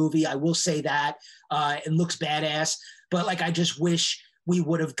in the movie. I will say that, it looks badass, but like, I just wish we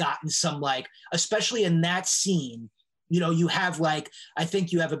would have gotten some, like, especially in that scene, you have like, I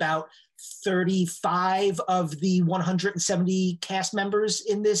think you have about 35 of the 170 cast members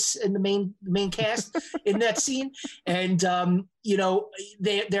in the main cast in that scene. And, everybody's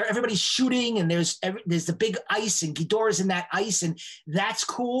shooting and there's the big ice and Ghidorah's in that ice and that's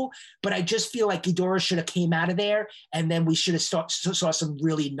cool. But I just feel like Ghidorah should have came out of there and then we should have saw some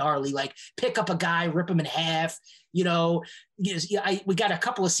really gnarly, like pick up a guy, rip him in half, we got a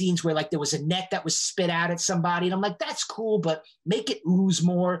couple of scenes where like there was a net that was spit out at somebody and I'm like, that's cool, but make it ooze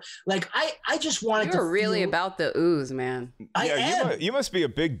more. Like I just wanted You're really about the ooze, man. I am. You must be a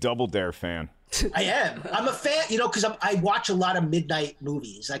big Double Dare fan. I am. I'm a fan, because I watch a lot of midnight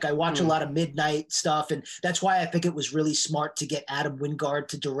movies. Like I watch a lot of midnight stuff. And that's why I think it was really smart to get Adam Wingard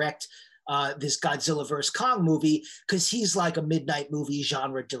to direct this Godzilla vs. Kong movie, because he's like a midnight movie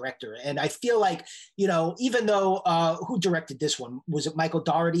genre director. And I feel like, even though who directed this one? Was it Michael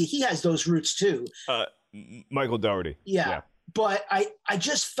Dougherty? He has those roots too. Michael Dougherty. Yeah. But I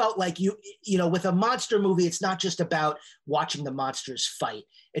just felt like with a monster movie, it's not just about watching the monsters fight.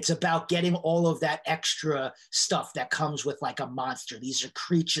 It's about getting all of that extra stuff that comes with like a monster. These are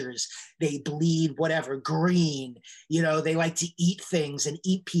creatures. They bleed, whatever, green. They like to eat things and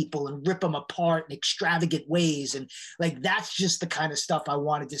eat people and rip them apart in extravagant ways. And like, that's just the kind of stuff I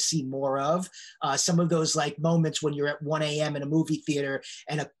wanted to see more of. Some of those like moments when you're at 1 a.m. in a movie theater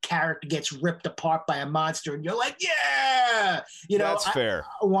and a character gets ripped apart by a monster and you're like, yeah, that's fair.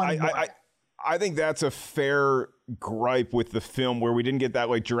 I think that's a fair gripe with the film where we didn't get that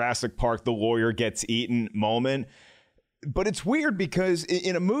like Jurassic Park, the lawyer gets eaten moment. But it's weird because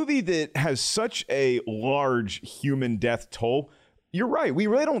in a movie that has such a large human death toll, you're right. We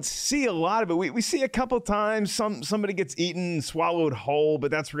really don't see a lot of it. We see a couple times somebody gets eaten and swallowed whole,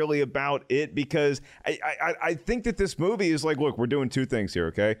 but that's really about it because I think that this movie is like, look, we're doing two things here,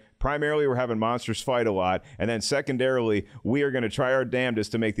 okay? Primarily, we're having monsters fight a lot. And then secondarily, we are going to try our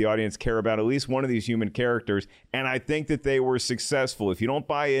damnedest to make the audience care about at least one of these human characters. And I think that they were successful. If you don't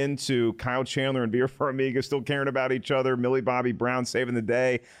buy into Kyle Chandler and Vera Farmiga still caring about each other, Millie Bobby Brown saving the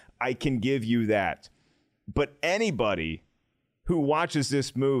day, I can give you that. But anybody who watches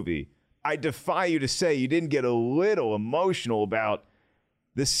this movie, I defy you to say you didn't get a little emotional about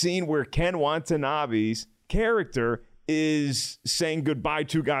the scene where Ken Watanabe's character is saying goodbye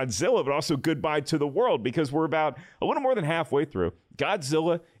to Godzilla, but also goodbye to the world, because we're about a little more than halfway through.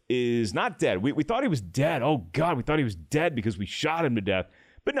 Godzilla is not dead. We thought he was dead. Oh, God, we thought he was dead because we shot him to death.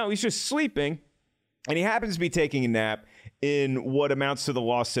 But no, he's just sleeping, and he happens to be taking a nap in what amounts to the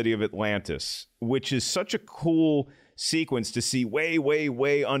lost city of Atlantis, which is such a cool sequence to see way, way,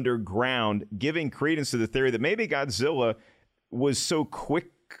 way underground, giving credence to the theory that maybe Godzilla was so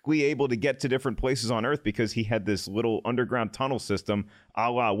quickly able to get to different places on Earth because he had this little underground tunnel system a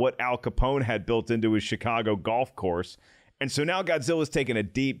la what Al Capone had built into his Chicago golf course. And so now Godzilla's taking a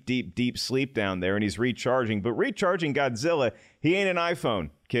deep, deep, deep sleep down there and he's recharging. But recharging Godzilla, he ain't an iPhone,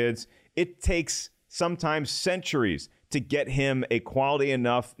 kids. It takes sometimes centuries to get him a quality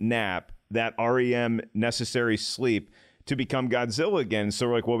enough nap, that REM necessary sleep, to become Godzilla again. So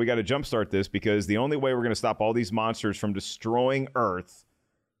we're like, well, we got to jumpstart this because the only way we're going to stop all these monsters from destroying Earth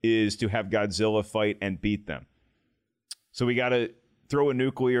is to have Godzilla fight and beat them. So we got to throw a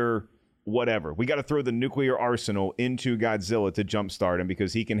nuclear whatever. We got to throw the nuclear arsenal into Godzilla to jumpstart him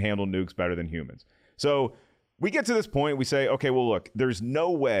because he can handle nukes better than humans. So we get to this point, we say, okay, well, look, there's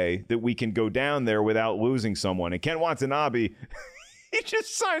no way that we can go down there without losing someone. And Ken Watanabe, he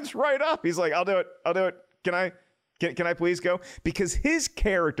just signs right up. He's like, I'll do it. Can I please go? Because his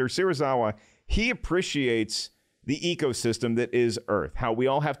character, Serizawa, he appreciates the ecosystem that is Earth, how we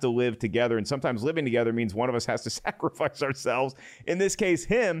all have to live together. And sometimes living together means one of us has to sacrifice ourselves. In this case,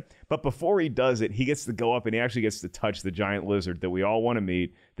 him. But before he does it, he gets to go up and he actually gets to touch the giant lizard that we all want to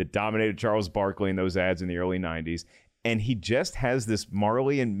meet, that dominated Charles Barkley in those ads in the early 90s. And he just has this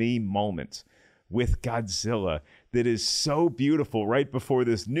Marley and me moment with Godzilla that is so beautiful right before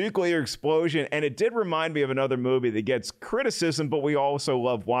this nuclear explosion. And it did remind me of another movie that gets criticism, but we also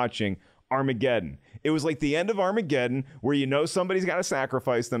love watching, Armageddon. It was like the end of Armageddon where you know somebody's got to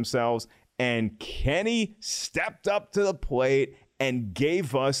sacrifice themselves, and Kenny stepped up to the plate and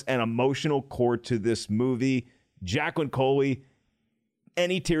gave us an emotional core to this movie. Jacqueline Coley,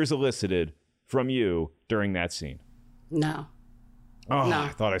 any tears elicited from you during that scene? No. Oh, No. I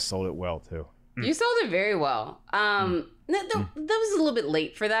thought I sold it well, too. You sold it very well. That was a little bit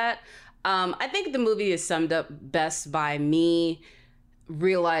late for that. I think the movie is summed up best by me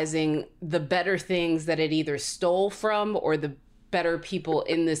realizing the better things that it either stole from or the better people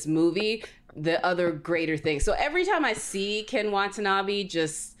in this movie, the other greater things. So every time I see Ken Watanabe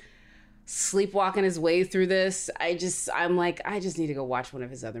just sleepwalking his way through this, I'm like, I just need to go watch one of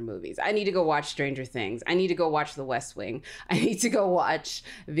his other movies. I need to go watch Stranger Things. I need to go watch The West Wing. I need to go watch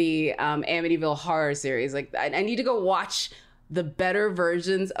the Amityville Horror series. Like, I need to go watch the better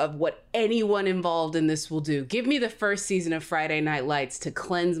versions of what anyone involved in this will do. Give me the first season of Friday Night Lights to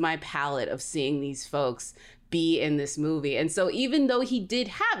cleanse my palate of seeing these folks be in this movie. And so even though he did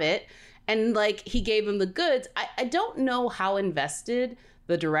have it and like he gave him the goods, I don't know how invested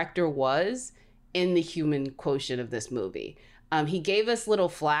the director was in the human quotient of this movie. He gave us little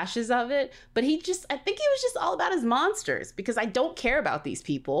flashes of it, but I think he was just all about his monsters, because I don't care about these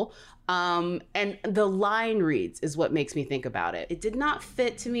people. And the line reads is what makes me think about it. It did not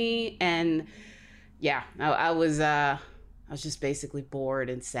fit to me. And yeah, I was just basically bored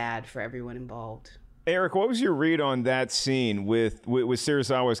and sad for everyone involved. Eric, what was your read on that scene with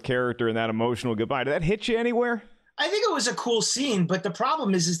Serizawa's character and that emotional goodbye? Did that hit you anywhere? I think it was a cool scene, but the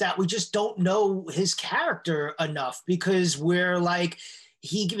problem is that we just don't know his character enough, because we're like,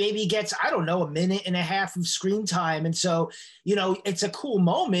 he maybe gets, I don't know, a minute and a half of screen time. And so, you know, it's a cool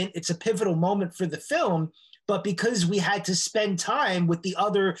moment. It's a pivotal moment for the film. But because we had to spend time with the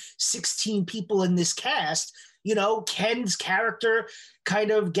other 16 people in this cast, you know, Ken's character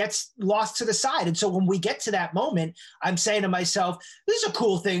kind of gets lost to the side. And so when we get to that moment, I'm saying to myself, this is a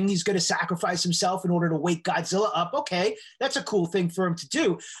cool thing. He's going to sacrifice himself in order to wake Godzilla up. Okay, that's a cool thing for him to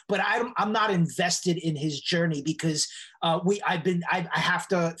do. But I'm not invested in his journey, because I have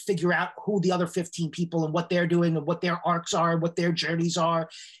to figure out who the other 15 people and what they're doing and what their arcs are and what their journeys are.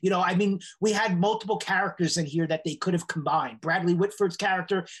 You know, I mean, we had multiple characters in here that they could have combined. Bradley Whitford's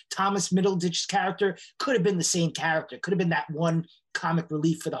character, Thomas Middleditch's character could have been the same character, could have been that one comic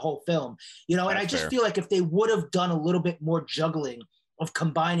relief for the whole film, you know. And I just feel like if they would have done a little bit more juggling of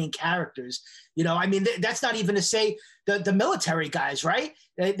combining characters, you know, I mean, that's not even to say the military guys, right?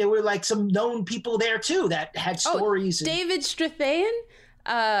 There were like some known people there too that had stories. David Strathairn,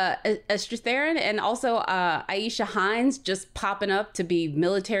 and also Aisha Hines just popping up to be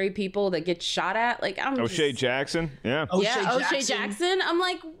military people that get shot at. Like, O'Shea Jackson, O'Shea Jackson. I'm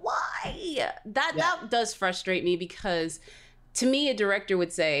like, why? That does frustrate me, because to me, a director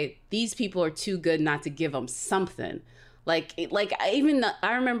would say, these people are too good not to give them something. I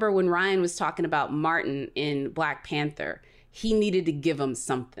remember when Ryan was talking about Martin in Black Panther, he needed to give him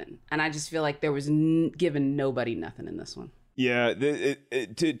something. And I just feel like there was giving nobody nothing in this one. Yeah,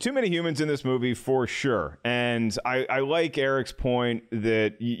 too many humans in this movie for sure. And I like Eric's point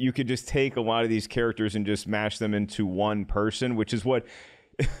that you could just take a lot of these characters and just mash them into one person, which is what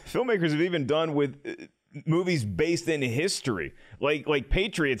filmmakers have even done with movies based in history, like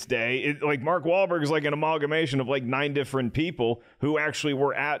Patriots Day. Like Mark Wahlberg is like an amalgamation of like 9 different people who actually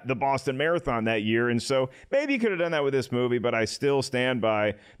were at the Boston Marathon that year. And so maybe you could have done that with this movie, but I still stand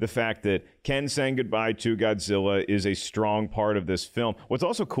by the fact that Ken saying goodbye to Godzilla is a strong part of this film. What's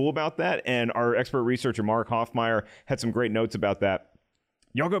also cool about that, and our expert researcher Mark Hoffmeyer had some great notes about that.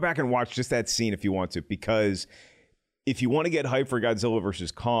 Y'all go back and watch just that scene if you want to, because if you want to get hyped for Godzilla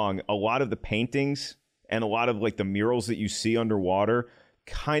versus Kong, a lot of the paintings and a lot of like the murals that you see underwater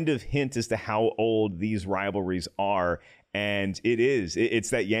kind of hint as to how old these rivalries are. And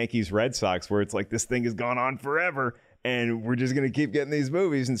it's that Yankees Red Sox where it's like, this thing has gone on forever and we're just going to keep getting these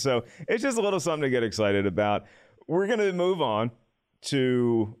movies. And so it's just a little something to get excited about. We're going to move on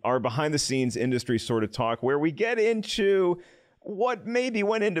to our behind the scenes industry sort of talk, where we get into what maybe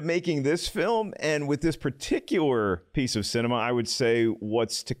went into making this film. And with this particular piece of cinema, I would say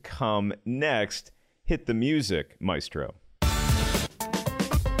what's to come next. Hit the music, maestro.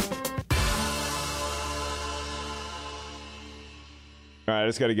 All All right, I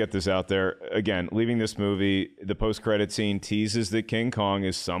just got to get this out there. Again, leaving this movie, the post-credit scene teases that King Kong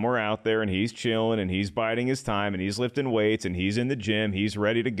is somewhere out there, and he's chilling, and he's biding his time, and he's lifting weights, and he's in the gym. He's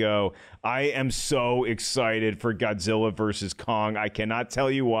ready to go. I am so excited for Godzilla versus Kong. I cannot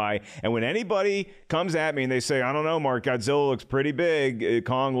tell you why. And when anybody comes at me and they say, I don't know, Mark, Godzilla looks pretty big.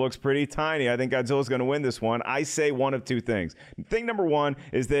 Kong looks pretty tiny. I think Godzilla's going to win this one. I say one of two things. Thing number one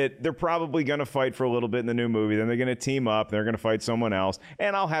is that they're probably going to fight for a little bit in the new movie. Then they're going to team up. They're going to fight someone else.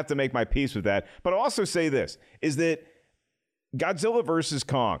 And I'll have to make my peace with that. But I'll also say this, is that Godzilla versus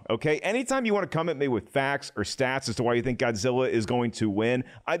Kong, okay? Anytime you want to come at me with facts or stats as to why you think Godzilla is going to win,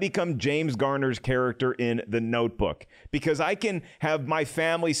 I become James Garner's character in The Notebook. Because I can have my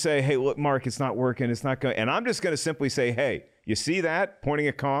family say, hey, look, Mark, it's not working. It's not going. And I'm just going to simply say, hey, you see that? Pointing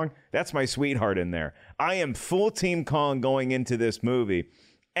at Kong? That's my sweetheart in there. I am full Team Kong going into this movie.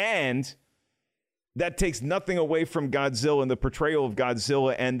 And that takes nothing away from Godzilla and the portrayal of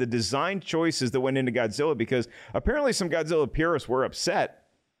Godzilla and the design choices that went into Godzilla, because apparently some Godzilla purists were upset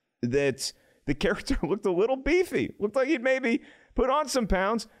that the character looked a little beefy. Looked like he'd maybe put on some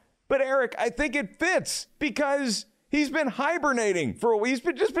pounds. But Eric, I think it fits because he's been hibernating for a week.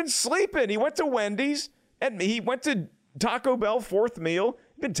 He's just been sleeping. He went to Wendy's and he went to Taco Bell, fourth meal,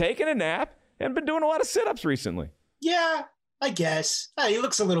 been taking a nap and been doing a lot of sit-ups recently. Yeah, I guess. He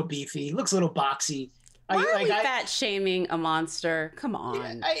looks a little beefy. He looks a little boxy. Why are we fat shaming a monster? Come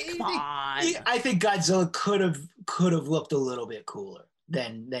on. I think Godzilla could have looked a little bit cooler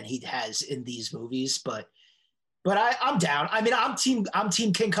than he has in these movies, but I'm down. I mean, I'm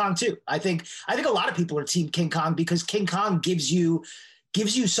team King Kong too. I think a lot of people are team King Kong because King Kong gives you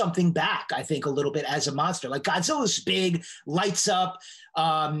something back, I think, a little bit as a monster. Like Godzilla's big, lights up,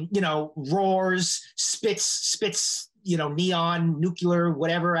 roars, spits, neon, nuclear,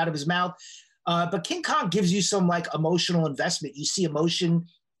 whatever out of his mouth. But King Kong gives you some like emotional investment. You see emotion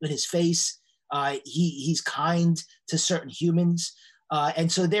in his face. He's kind to certain humans.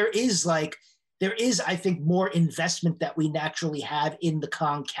 And so there is, I think, more investment that we naturally have in the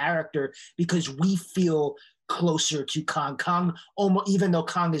Kong character because we feel closer to Kong. Kong, almost, even though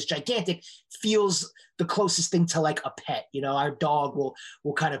Kong is gigantic, feels the closest thing to like a pet. Our dog will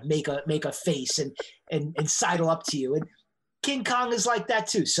kind of make a face and sidle up to you. And King Kong is like that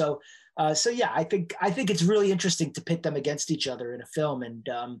too. So yeah, I think it's really interesting to pit them against each other in a film. And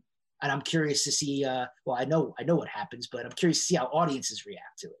I'm curious to see. Well, I know what happens, but I'm curious to see how audiences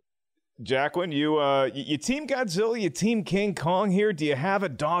react to it. Jacqueline, you team Godzilla, you team King Kong here. Do you have a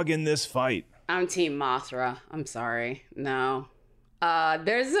dog in this fight? I'm Team Mothra. I'm sorry. No. I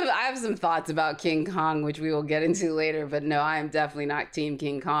have some thoughts about King Kong, which we will get into later, but no, I am definitely not Team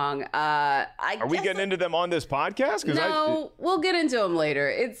King Kong. Are we getting into them on this podcast? No, we'll get into them later.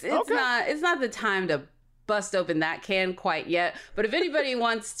 It's okay. not the time to bust open that can quite yet. But if anybody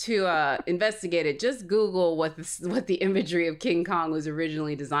wants to investigate it, just Google what the imagery of King Kong was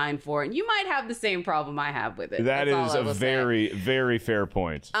originally designed for, and you might have the same problem I have with it. That is a very, very fair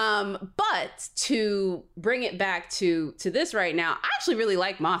point. But to bring it back to this right now, I actually really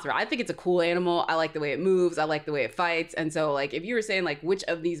like Mothra. I think it's a cool animal. I like the way it moves. I like the way it fights. And so, like, if you were saying, like, which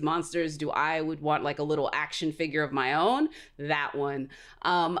of these monsters do I would want, like, a little action figure of my own? That one.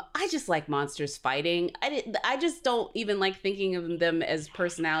 I just like monsters fighting. I just don't even like thinking of them as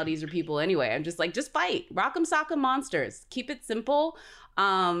personalities or people anyway. I'm just like, just fight. Rock'em sock'em monsters. Keep it simple.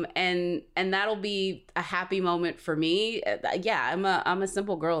 And that'll be a happy moment for me. Yeah, I'm a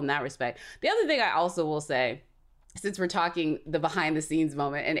simple girl in that respect. The other thing I also will say, since we're talking the behind the scenes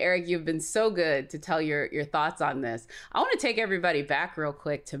moment, and Eric, you've been so good to tell your thoughts on this. I want to take everybody back real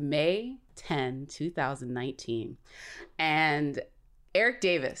quick to May 10, 2019. And Eric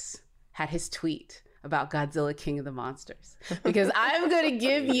Davis had his tweet about Godzilla King of the Monsters, because I'm going to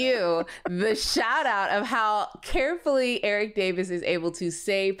give you the shout out of how carefully Eric Davis is able to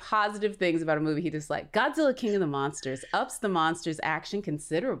say positive things about a movie he disliked. Godzilla King of the Monsters ups the monsters' action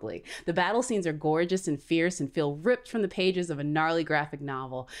considerably. The battle scenes are gorgeous and fierce and feel ripped from the pages of a gnarly graphic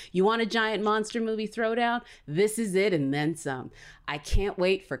novel. You want a giant monster movie throwdown? This is it and then some. I can't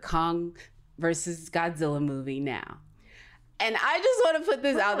wait for Kong versus Godzilla movie now. And I just want to put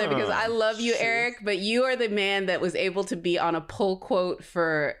this out there because I love you, Eric, but you are the man that was able to be on a pull quote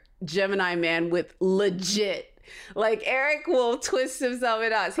for Gemini Man with legit. Like, Eric will twist himself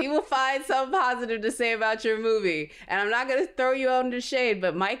in us. He will find something positive to say about your movie. And I'm not going to throw you under shade,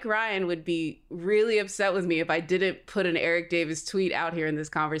 but Mike Ryan would be really upset with me if I didn't put an Eric Davis tweet out here in this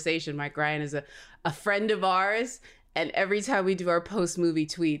conversation. Mike Ryan is a friend of ours. And every time we do our post-movie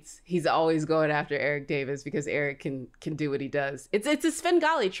tweets, he's always going after Eric Davis because Eric can do what he does. It's a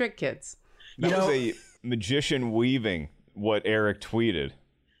Svengali trick, kids. That was a magician weaving what Eric tweeted.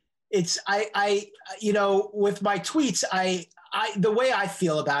 It's with my tweets, the way I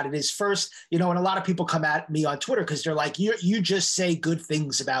feel about it is first, and a lot of people come at me on Twitter because they're like, you just say good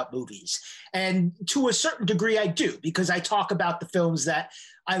things about movies. And to a certain degree, I do, because I talk about the films that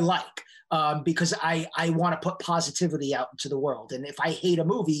I like. Because I want to put positivity out into the world. And if I hate a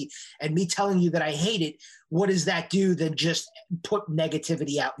movie and me telling you that I hate it, what does that do than just put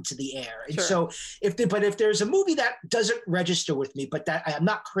negativity out into the air? And so if there's a movie that doesn't register with me, but that I'm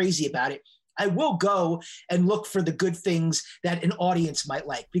not crazy about it, I will go and look for the good things that an audience might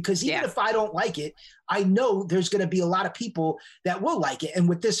like, because even if I don't like it, I know there's going to be a lot of people that will like it. And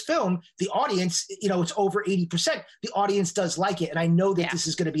with this film, the audience, it's over 80%. The audience does like it. And I know that this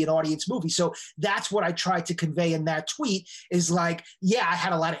is going to be an audience movie. So that's what I tried to convey in that tweet is like, I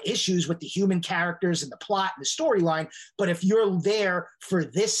had a lot of issues with the human characters and the plot and the storyline. But if you're there for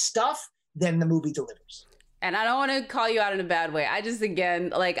this stuff, then the movie delivers. And I don't want to call you out in a bad way. I just,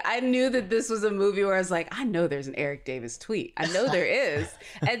 again, I knew that this was a movie where I was like, I know there's an Eric Davis tweet. I know there is.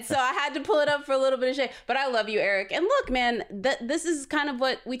 And so I had to pull it up for a little bit of shade. But I love you, Eric. And look, man, this is kind of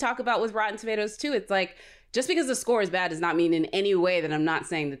what we talk about with Rotten Tomatoes, too. It's like, just because the score is bad does not mean in any way that I'm not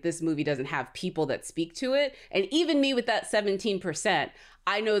saying that this movie doesn't have people that speak to it. And even me with that 17%,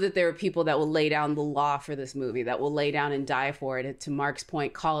 I know that there are people that will lay down the law for this movie, that will lay down and die for it. And to Mark's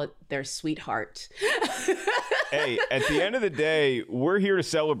point, call it their sweetheart. Hey, at the end of the day, we're here to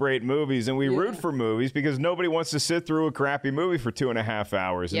celebrate movies, and we root for movies because nobody wants to sit through a crappy movie for 2.5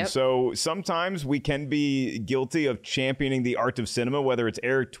 hours. And so sometimes we can be guilty of championing the art of cinema, whether it's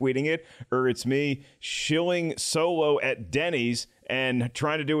Eric tweeting it or it's me shilling solo at Denny's and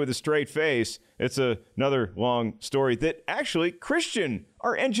trying to do it with a straight face. It's another long story that actually Christian,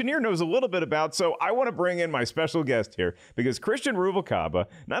 our engineer, knows a little bit about. So I want to bring in my special guest here because Christian Rubalcaba,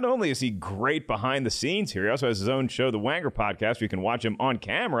 not only is he great behind the scenes here, he also has his own show, The Wanger Podcast, where you can watch him on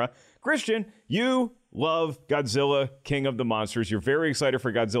camera. Christian, you love Godzilla, King of the Monsters. You're very excited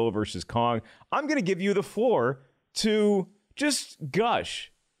for Godzilla versus Kong. I'm going to give you the floor to just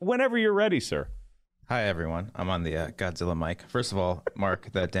gush whenever you're ready, sir. Hi, everyone. I'm on the Godzilla mic. First of all,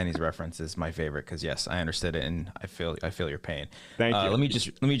 Mark, that Denny's reference is my favorite because, yes, I understood it and I feel your pain. Thank you. Let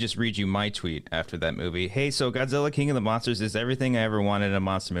me just read you my tweet after that movie. Hey, so Godzilla King of the Monsters is everything I ever wanted in a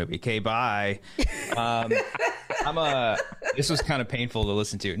monster movie. Okay, bye. This was kind of painful to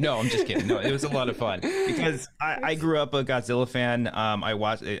listen to. No, I'm just kidding. No, it was a lot of fun because I grew up a Godzilla fan. I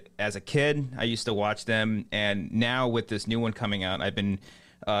watched it as a kid. I used to watch them, and now with this new one coming out, I've been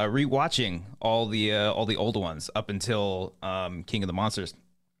rewatching all the older ones up until King of the Monsters.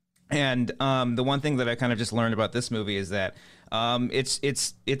 And the one thing that I kind of just learned about this movie is that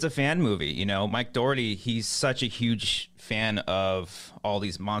it's a fan movie. Mike Dougherty, he's such a huge fan of all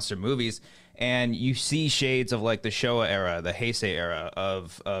these monster movies, and you see shades of like the Showa era, the Heisei era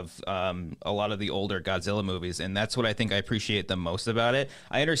of a lot of the older Godzilla movies, and that's what I think I appreciate the most about it.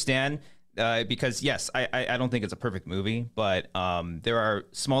 I understand. Because yes, I don't think it's a perfect movie, but there are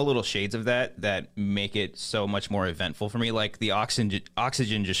small little shades of that make it so much more eventful for me, like the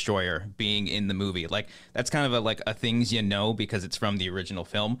oxygen destroyer being in the movie. Like that's kind of a things because it's from the original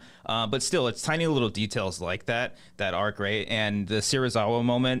film. But still, it's tiny little details like that are great. And the Serizawa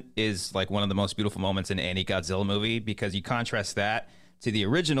moment is like one of the most beautiful moments in any Godzilla movie because you contrast that to the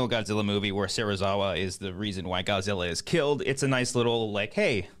original Godzilla movie where Serizawa is the reason why Godzilla is killed. It's a nice little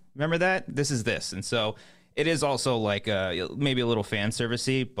hey. Remember that? This is this. And so it is also maybe a little fan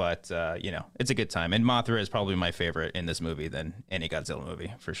servicey, but, it's a good time. And Mothra is probably my favorite in this movie than any Godzilla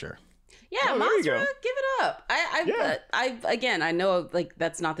movie, for sure. Yeah, Mothra, give it up. I know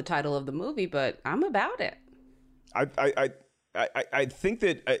that's not the title of the movie, but I'm about it. I think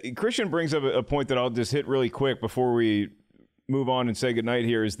that Christian brings up a point that I'll just hit really quick before we move on and say goodnight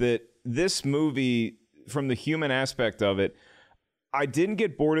here, is that this movie, from the human aspect of it, I didn't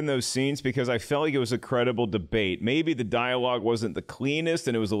get bored in those scenes because I felt like it was a credible debate. Maybe the dialogue wasn't the cleanest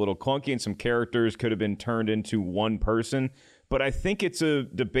and it was a little clunky and some characters could have been turned into one person. But I think it's a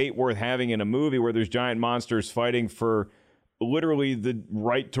debate worth having in a movie where there's giant monsters fighting for literally the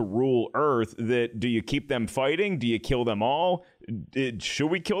right to rule Earth. That do you keep them fighting? Do you kill them all?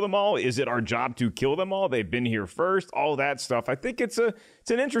 Should we kill them all? Is it our job to kill them all? They've been here first. All that stuff. I think it's an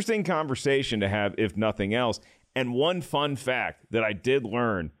interesting conversation to have, if nothing else. And one fun fact that I did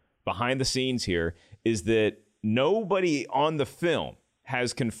learn behind the scenes here is that nobody on the film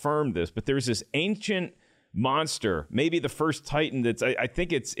has confirmed this, but there's this ancient monster, maybe the first Titan I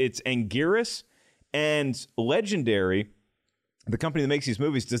think it's Anguirus, and Legendary, the company that makes these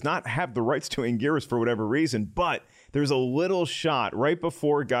movies, does not have the rights to Anguirus for whatever reason, but there's a little shot right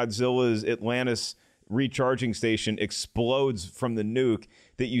before Godzilla's Atlantis recharging station explodes from the nuke,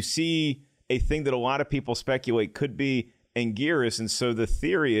 that you see a thing that a lot of people speculate could be Anguirus. And so the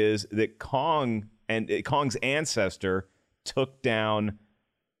theory is that Kong's ancestor took down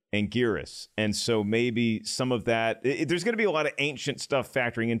Anguirus. And so maybe some of that, there's going to be a lot of ancient stuff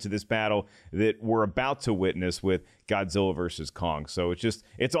factoring into this battle that we're about to witness with Godzilla versus Kong. So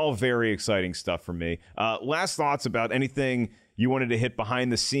it's all very exciting stuff for me. Last thoughts about anything you wanted to hit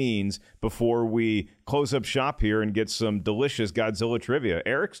behind the scenes before we close up shop here and get some delicious Godzilla trivia.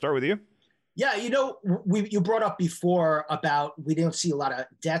 Eric, start with you. Yeah, you brought up before about we don't see a lot of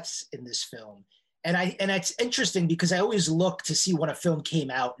deaths in this film. And it's interesting because I always look to see when a film came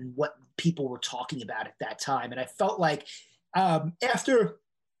out and what people were talking about at that time. And I felt like after,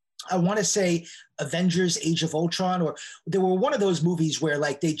 I want to say, Avengers Age of Ultron, or there were one of those movies where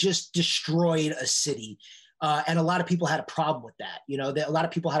like they just destroyed a city. And a lot of people had a problem with that. A lot of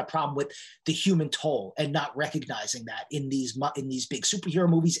people had a problem with the human toll and not recognizing that in these big superhero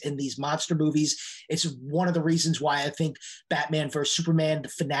movies, in these monster movies. It's one of the reasons why I think Batman vs Superman, the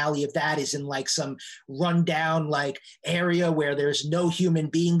finale of that, is in like some rundown like area where there's no human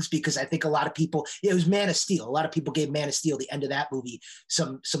beings, because I think a lot of people, it was Man of Steel. A lot of people gave Man of Steel, the end of that movie,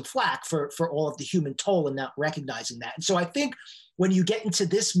 some flack for all of the human toll and not recognizing that. And so I think when you get into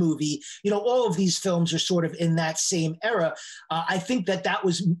this movie, all of these films are sort of in that same era. I think that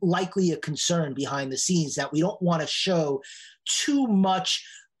was likely a concern behind the scenes, that we don't want to show too much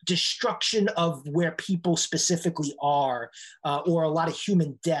destruction of where people specifically are, or a lot of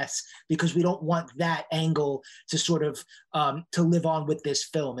human deaths, because we don't want that angle to sort of to live on with this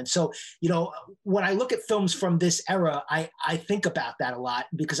film. And so, when I look at films from this era, I think about that a lot,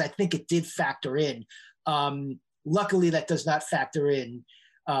 because I think it did factor in. Luckily, that does not factor in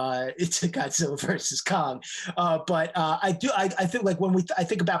into Godzilla versus Kong. But I think like when I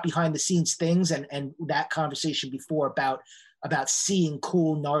think about behind the scenes things and that conversation before about seeing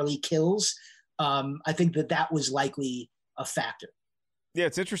cool, gnarly kills, I think that was likely a factor. Yeah,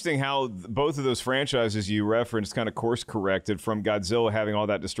 it's interesting how both of those franchises you referenced kind of course corrected from Godzilla having all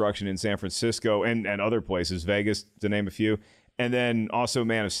that destruction in San Francisco and other places, Vegas, to name a few. And then also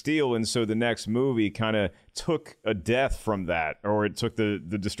Man of Steel. And so the next movie kind of took a death from that, or it took the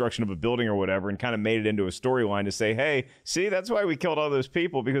destruction of a building or whatever, and kind of made it into a storyline to say, hey, see, that's why we killed all those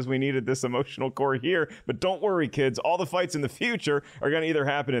people, because we needed this emotional core here. But don't worry, kids, all the fights in the future are going to either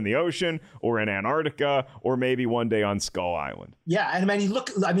happen in the ocean or in Antarctica or maybe one day on Skull Island. Yeah. And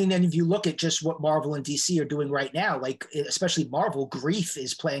and if you look at just what Marvel and DC are doing right now, like especially Marvel, grief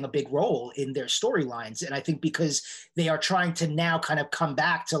is playing a big role in their storylines. And I think because they are trying to now kind of come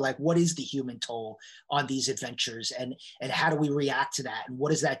back to like, what is the human toll on these adventures, and how do we react to that, and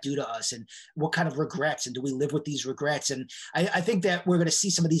what does that do to us, and what kind of regrets, and do we live with these regrets? And I think that we're going to see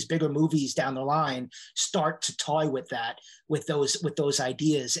some of these bigger movies down the line start to toy with that, with those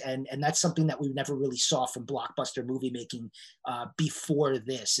ideas, and that's something that we never really saw from blockbuster movie making before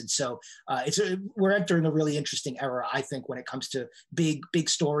this. And so we're entering a really interesting era, I think, when it comes to big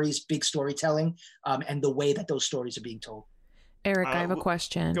stories, big storytelling, and the way that those stories are being told. Eric, I have a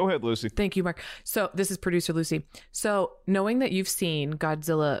question. Go ahead, Lucy. Thank you, Mark. So this is producer Lucy. So knowing that you've seen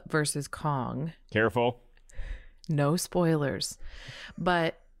Godzilla versus Kong. Careful. No spoilers.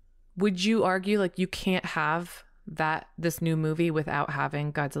 But would you argue like you can't have this new movie without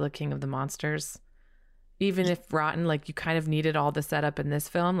having Godzilla King of the Monsters? Even if rotten, like you kind of needed all the setup in this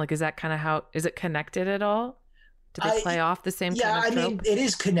film. Like, is that kind of how, is it connected at all? Do they play off the same kind of trope? I mean, it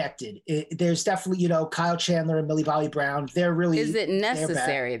is connected. There's definitely, Kyle Chandler and Millie Bobby Brown. They're really. Is it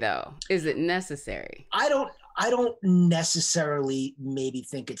necessary though? Is it necessary? I don't necessarily maybe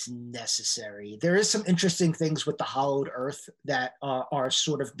think it's necessary. There is some interesting things with the hollowed earth that are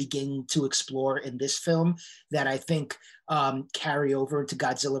sort of beginning to explore in this film that I think carry over into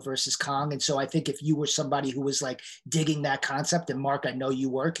Godzilla versus Kong. And so I think if you were somebody who was like digging that concept, and Mark, I know you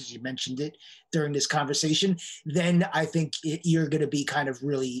were because you mentioned it during this conversation, then I think you're going to be kind of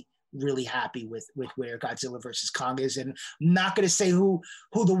really happy with where Godzilla versus Kong is. And I'm not going to say who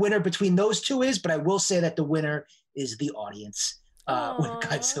the winner between those two is, but I will say that the winner is the audience with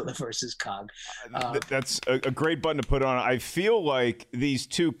Godzilla versus Kong. That's a great button to put on. I feel like these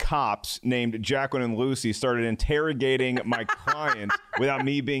two cops named Jacqueline and Lucy started interrogating my client without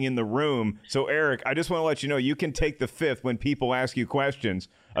me being in the room. So Eric, I just want to let you know, you can take the fifth when people ask you questions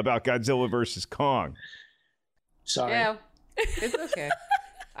about Godzilla versus Kong. Sorry. Yeah, it's okay.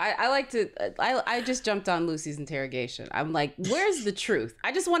 I like to. I just jumped on Lucy's interrogation. I'm like, where's the truth?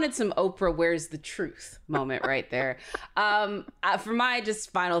 I just wanted some Oprah, where's the truth moment right there. For my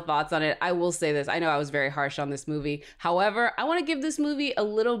just final thoughts on it, I will say this. I know I was very harsh on this movie. However, I want to give this movie a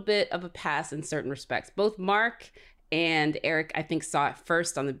little bit of a pass in certain respects. Both Mark and Eric, I think, saw it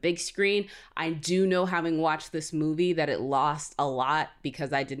first on the big screen. I do know, having watched this movie, that it lost a lot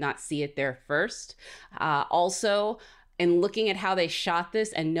because I did not see it there first. Also, in looking at how they shot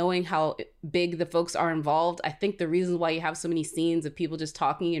this and knowing how big the folks are involved, I think the reason why you have so many scenes of people just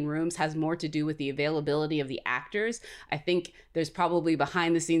talking in rooms has more to do with the availability of the actors. I think there's probably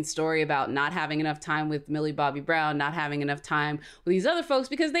behind the scenes story about not having enough time with Millie Bobby Brown, not having enough time with these other folks,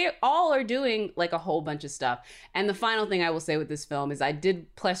 because they all are doing like a whole bunch of stuff. And the final thing I will say with this film is I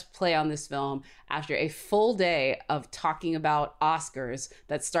did press play on this film after a full day of talking about Oscars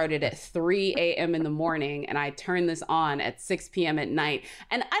that started at 3 a.m. in the morning, and I turned this on at 6 p.m. at night.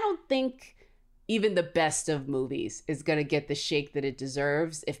 And I don't think even the best of movies is going to get the shake that it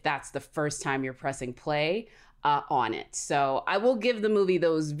deserves if that's the first time you're pressing play on it. So I will give the movie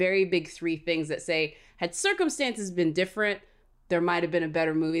those very big three things that say, had circumstances been different, there might have been a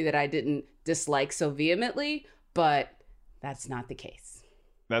better movie that I didn't dislike so vehemently, but that's not the case.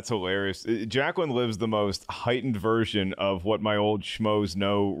 That's hilarious. Jacqueline lives the most heightened version of what my old Schmoes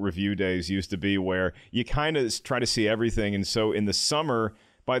Know review days used to be, where you kind of try to see everything. And so in the summer,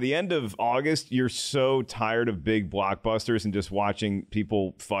 by the end of August, you're so tired of big blockbusters and just watching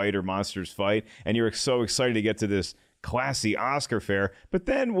people fight or monsters fight. And you're so excited to get to this classy Oscar fare. But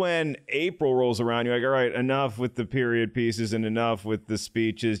then when April rolls around, you're like, all right, enough with the period pieces and enough with the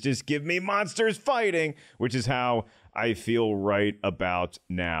speeches. Just give me monsters fighting, which is how I feel right about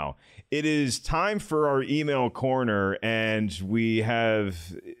now. It is time for our email corner, and we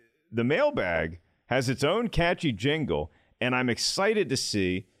have the mailbag has its own catchy jingle, and I'm excited to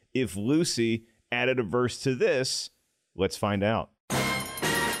see if Lucy added a verse to this. Let's find out.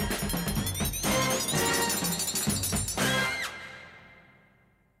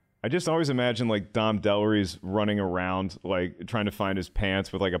 I just always imagine like Dom DeLuise running around, like trying to find his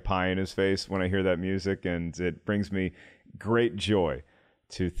pants with like a pie in his face when I hear that music, and it brings me great joy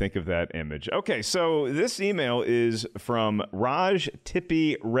to think of that image. Okay, so this email is from Raj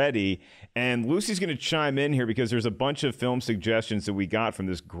Tippy Reddy, and Lucy's going to chime in here because there's a bunch of film suggestions that we got from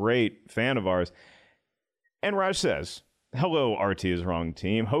this great fan of ours. And Raj says, "Hello, RT is Wrong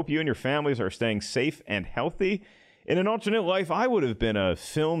team. Hope you and your families are staying safe and healthy. In an alternate life, I would have been a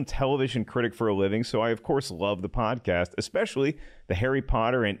film television critic for a living, so I, of course, love the podcast, especially the Harry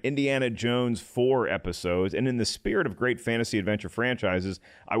Potter and Indiana Jones 4 episodes. And in the spirit of great fantasy adventure franchises,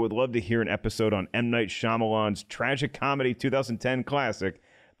 I would love to hear an episode on M. Night Shyamalan's tragic comedy 2010 classic,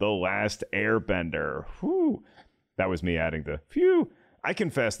 The Last Airbender." Whew. That was me adding the phew. I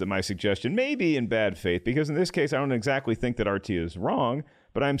confess that my suggestion may be in bad faith, because in this case, I don't exactly think that RT is wrong,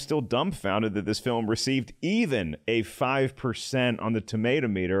 but I'm still dumbfounded that this film received even a 5% on the tomato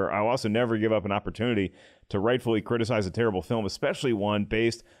meter. I'll also never give up an opportunity to rightfully criticize a terrible film, especially one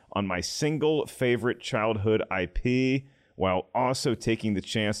based on my single favorite childhood IP, while also taking the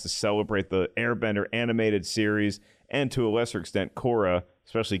chance to celebrate the Airbender animated series and, to a lesser extent, Korra,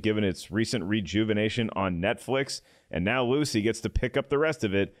 especially given its recent rejuvenation on Netflix. And now Lucy gets to pick up the rest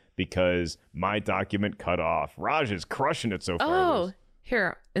of it because my document cut off. Raj is crushing it so far. Oh,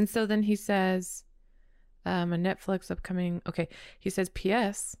 here. And so then he says, a Netflix upcoming. Okay. He says,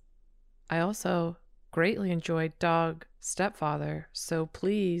 P.S. I also greatly enjoyed Dog Stepfather. So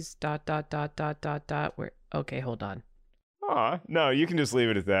please, ... Where? Okay, hold on. No, you can just leave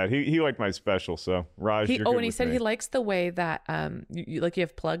it at that. He liked my special, so Raj, you're good and he with said me. he likes the way that you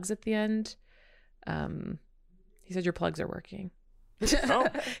have plugs at the end. He said your plugs are working. Oh,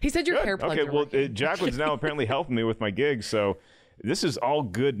 he said your hair plugs are working. Okay, well, Jacqueline's now apparently helping me with my gig, so this is all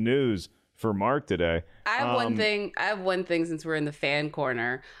good news for Mark today. I have one thing. I have one thing since we're in the fan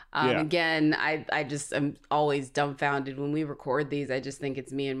corner. Again, I just am always dumbfounded when we record these. I just think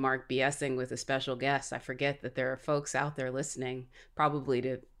it's me and Mark BSing with a special guest. I forget that there are folks out there listening, probably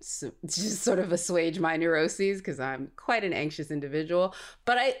to just sort of assuage my neuroses, because I'm quite an anxious individual.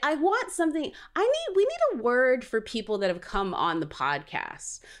 But I want something. We need a word for people that have come on the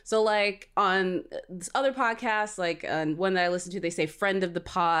podcast. So like on other podcasts, like one that I listen to, they say friend of the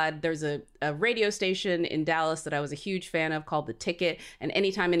pod. There's a radio station in Dallas that I was a huge fan of called The Ticket. And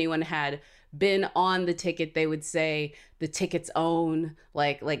anytime anyone had been on the ticket, they would say the ticket's own,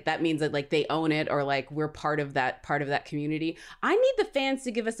 like that means that like they own it, or like we're part of that community. I need the fans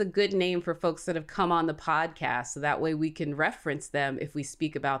to give us a good name for folks that have come on the podcast, so that way we can reference them if we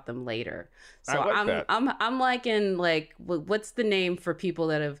speak about them later. So I'm liking, like, what's the name for people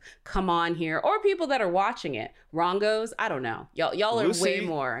that have come on here or people that are watching it? Rongos? I don't know. Y'all are Lucy, way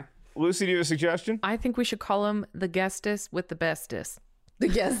more. Lucy, do you have a suggestion? I think we should call him the guestest with the bestest. The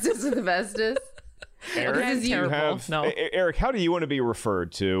guestest with the bestest. Eric, This is terrible. Eric, how do you want to be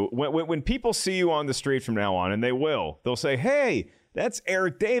referred to when people see you on the street from now on? And they'll say, "Hey, that's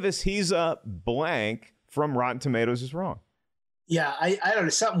Eric Davis. He's a blank from Rotten Tomatoes is wrong." Yeah, I don't know,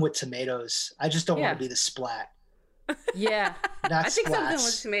 something with tomatoes. I just don't want to be the splat. Yeah, Not I think splats. something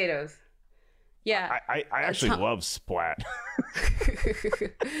with tomatoes. Yeah, I actually love Splat.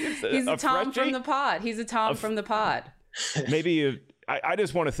 he's a Tom from the pod. He's a Tom from the pod. Maybe I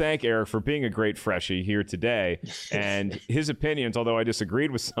just want to thank Eric for being a great freshie here today. And his opinions, although I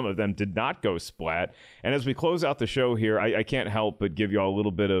disagreed with some of them, did not go splat. And as we close out the show here, I can't help but give you all a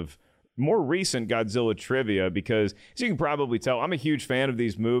little bit of more recent Godzilla trivia, because as you can probably tell, I'm a huge fan of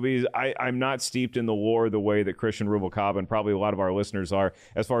these movies. I'm not steeped in the lore the way that Christian Rubalcaba and probably a lot of our listeners are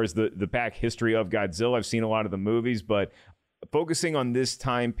as far as the back history of Godzilla. I've seen a lot of the movies, but focusing on this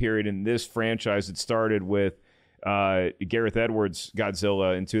time period in this franchise, it started with Gareth Edwards'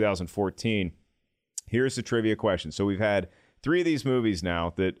 Godzilla in 2014. Here's the trivia question. So we've had 3 of these movies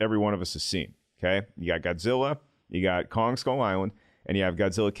now that every one of us has seen. Okay, you got Godzilla, you got Kong Skull Island, and you have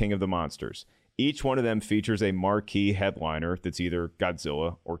Godzilla King of the Monsters. Each one of them features a marquee headliner that's either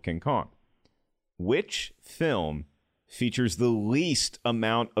Godzilla or King Kong. Which film features the least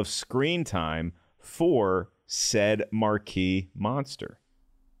amount of screen time for said marquee monster?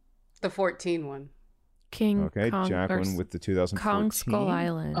 The 14 one. King Okay, Kong, Jacqueline with the 2014. Kong Skull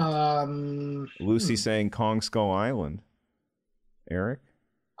Island. Lucy saying Kong Skull Island. Eric?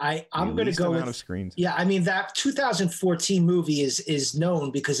 I'm going to go with screens. Yeah, I mean, that 2014 movie is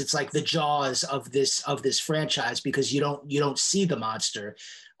known because it's like the Jaws of this franchise, because you don't see the monster,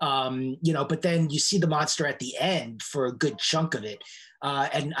 but then you see the monster at the end for a good chunk of it.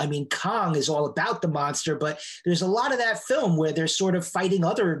 And I mean, Kong is all about the monster, but there's a lot of that film where they're sort of fighting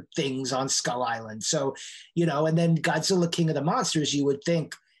other things on Skull Island. So, and then Godzilla King of the Monsters, you would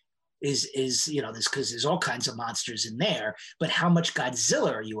think is this, because there's all kinds of monsters in there, but how much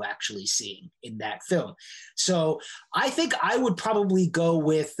Godzilla are you actually seeing in that film? So I think I would probably go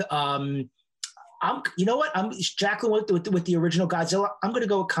with, I'm Jacqueline with the original Godzilla. I'm going to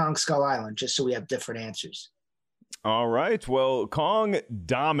go with Kong Skull Island, just so we have different answers. All right. Well, Kong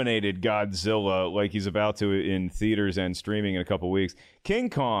dominated Godzilla like he's about to in theaters and streaming in a couple weeks. King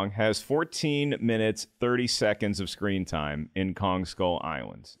Kong has 14 minutes, 30 seconds of screen time in Kong Skull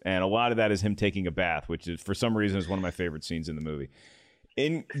Island. And a lot of that is him taking a bath, which is, for some reason, is one of my favorite scenes in the movie.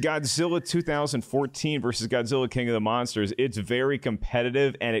 In Godzilla 2014 versus Godzilla King of the Monsters, it's very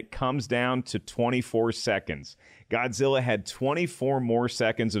competitive, and it comes down to 24 seconds. Godzilla had 24 more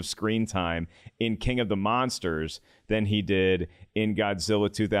seconds of screen time in King of the Monsters than he did in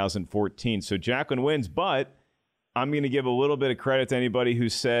Godzilla 2014. So Jacqueline wins, but I'm going to give a little bit of credit to anybody who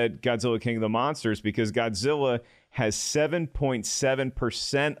said Godzilla King of the Monsters, because Godzilla has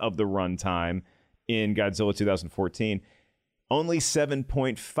 7.7% of the runtime in Godzilla 2014. Only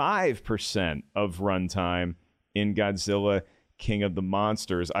 7.5% of runtime in Godzilla King of the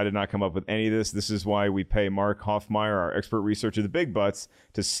Monsters. I did not come up with any of this. This is why we pay Mark Hoffmeyer, our expert researcher of the Big Butts,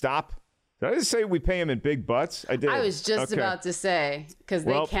 to stop. Did I just say we pay him in big butts? I did. I was just about to say, because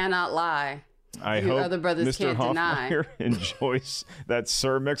they cannot lie. I hope other brothers Mr. can't Hoffmeyer enjoys that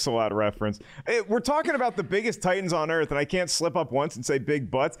Sir Mix-a-Lot reference. Hey, we're talking about the biggest titans on Earth, and I can't slip up once and say big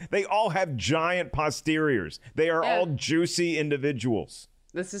butts. They all have giant posteriors. They are all juicy individuals.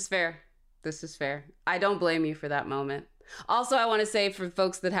 This is fair. I don't blame you for that moment. Also, I want to say, for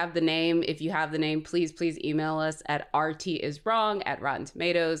folks that have the name, if you have the name, please email us at rtiswrong@Rotten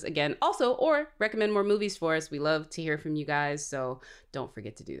Tomatoes. Again, also, or recommend more movies for us. We love to hear from you guys, so don't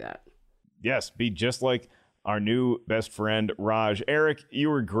forget to do that. Yes, be just like our new best friend, Raj. Eric,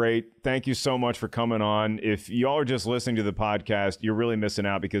 you were great. Thank you so much for coming on. If y'all are just listening to the podcast, you're really missing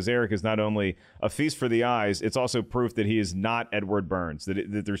out, because Eric is not only a feast for the eyes, it's also proof that he is not Edward Burns,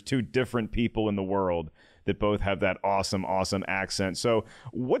 that there's two different people in the world that both have that awesome accent. So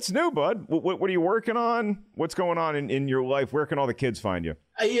what's new, bud? What are you working on? What's going on in your life? Where can all the kids find you?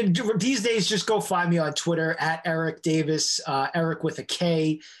 These days, just go find me on Twitter at Eric Davis, Eric with a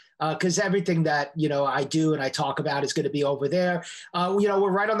K. because everything that, I do and I talk about is going to be over there.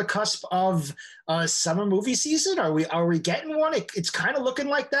 We're right on the cusp of summer movie season. Are we getting one? It's kind of looking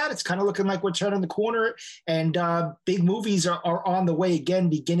like that. It's kind of looking like we're turning the corner, and big movies are on the way again,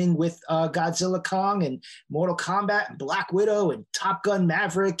 beginning with Godzilla Kong and Mortal Kombat and Black Widow and Top Gun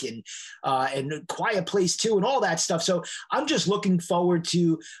Maverick and Quiet Place 2 and all that stuff. So I'm just looking forward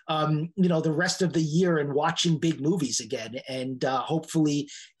to, the rest of the year and watching big movies again, and hopefully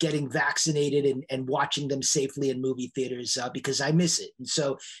getting vaccinated and watching them safely in movie theaters because I miss it. And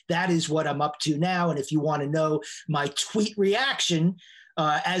so that is what I'm up to now. And if you want to know my tweet reaction,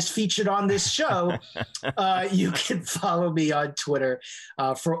 as featured on this show, you can follow me on Twitter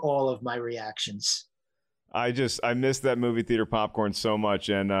for all of my reactions. I miss that movie theater popcorn so much.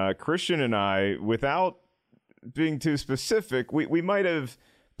 And Christian and I, without being too specific, we might have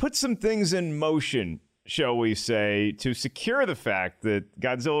put some things in motion, shall we say, to secure the fact that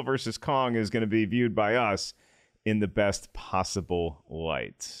Godzilla vs. Kong is going to be viewed by us in the best possible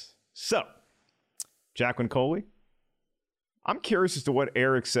light. So, Jacqueline Coley, I'm curious as to what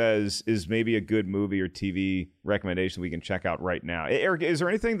Eric says is maybe a good movie or TV recommendation we can check out right now. Eric, is there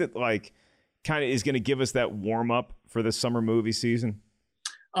anything that kind of is going to give us that warm up for the summer movie season?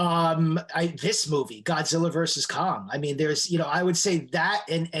 This movie, Godzilla versus Kong. I mean, there's, I would say that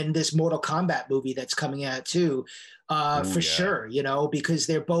and this Mortal Kombat movie that's coming out too, sure, because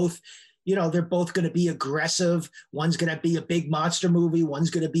they're both, they're both going to be aggressive. One's going to be a big monster movie. One's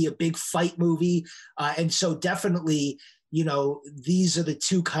going to be a big fight movie. And so definitely, these are the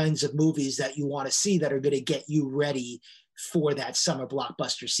two kinds of movies that you want to see that are going to get you ready for that summer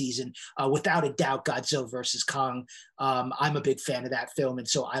blockbuster season. Without a doubt, Godzilla versus Kong. I'm a big fan of that film. And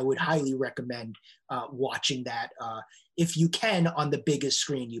so I would highly recommend watching that if you can on the biggest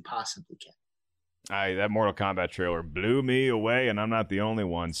screen you possibly can. That Mortal Kombat trailer blew me away, and I'm not the only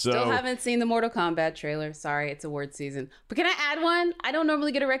one. So Still haven't seen the Mortal Kombat trailer. Sorry, it's award season. But can I add one? I don't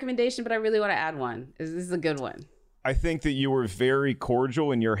normally get a recommendation, but I really want to add one. This is a good one. I think that you were very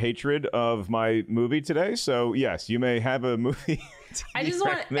cordial in your hatred of my movie today. So, yes, you may have a movie. I just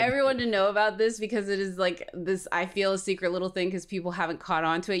want everyone to know about this because it is this, I feel, a secret little thing because people haven't caught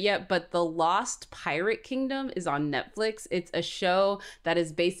on to it yet. But The Lost Pirate Kingdom is on Netflix. It's a show that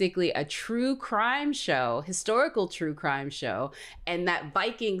is basically a true crime show, historical true crime show, and that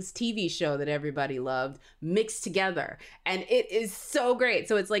Vikings TV show that everybody loved mixed together. And it is so great.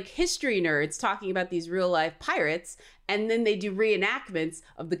 So it's like history nerds talking about these real life pirates. And then they do reenactments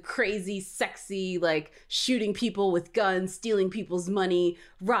of the crazy, sexy, shooting people with guns, stealing people's money,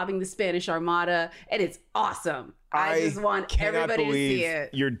 robbing the Spanish Armada. And it's awesome. I just want everybody to see it.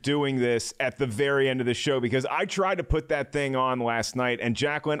 You're doing this at the very end of the show because I tried to put that thing on last night, and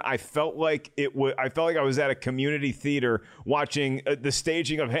Jacqueline, I felt like I was at a community theater watching the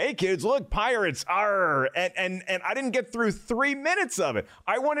staging of "Hey kids, look, pirates!" Arr! And I didn't get through 3 minutes of it.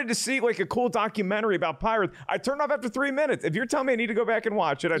 I wanted to see a cool documentary about pirates. I turned off after 3 minutes. If you're telling me I need to go back and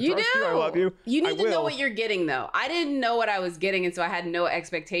watch it, I trust you. I love you. You need to know what you're getting, though. I didn't know what I was getting, and so I had no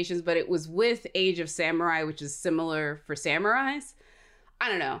expectations. But it was with Age of Samurai, which is similar for samurais. I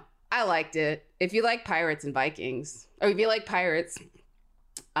don't know. I liked it. If you like pirates and Vikings, or if you like pirates,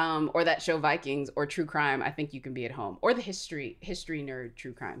 or that show Vikings or true crime, I think you can be at home. Or the history nerd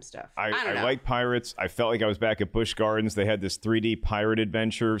true crime stuff. I don't know. I like pirates. I felt like I was back at Busch Gardens. They had this 3D pirate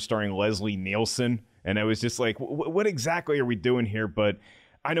adventure starring Leslie Nielsen, and I was just like, what exactly are we doing here? But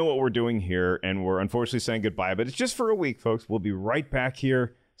I know what we're doing here, and we're unfortunately saying goodbye. But it's just for a week, folks. We'll be right back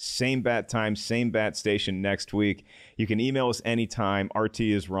here. Same bat time, same bat station next week. You can email us anytime.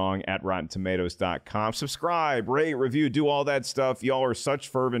 rtiswrong@rottentomatoes.com. Subscribe, rate, review, do all that stuff. Y'all are such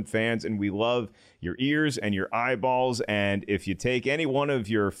fervent fans, and we love your ears and your eyeballs. And if you take any one of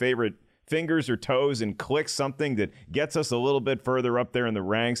your favorite fingers or toes and click something that gets us a little bit further up there in the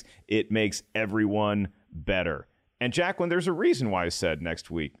ranks, it makes everyone better. And Jacqueline, there's a reason why I said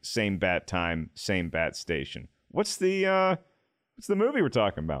next week, same bat time, same bat station. What's the movie we're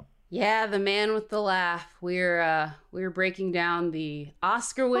talking about? Yeah, The Man with the Laugh. We're breaking down the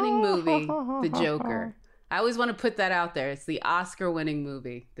Oscar-winning movie, The Joker. I always want to put that out there. It's the Oscar-winning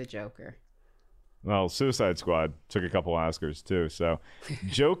movie, The Joker. Well, Suicide Squad took a couple Oscars too. So,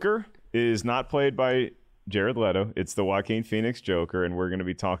 Joker is not played by Jared Leto. It's the Joaquin Phoenix Joker, and we're going to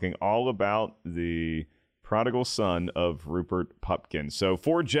be talking all about the prodigal son of Rupert Pupkin. So,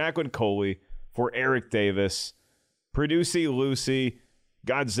 for Jacqueline Coley, for Eric Davis, Producy Lucy,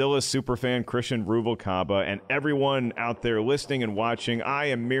 Godzilla superfan Christian Rubalcaba, and everyone out there listening and watching, I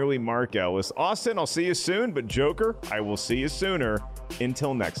am merely Mark Ellis. Austin, I'll see you soon, but Joker, I will see you sooner.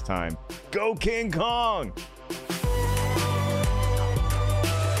 Until next time, go King Kong!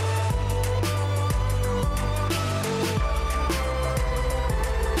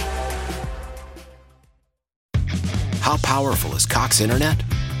 powerful is Cox Internet?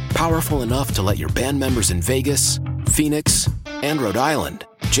 Powerful enough to let your band members in Vegas, Phoenix, and Rhode Island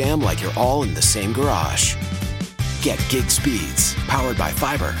jam like you're all in the same garage. Get gig speeds powered by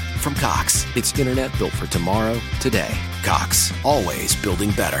fiber from Cox. It's internet built for tomorrow, today. Cox, always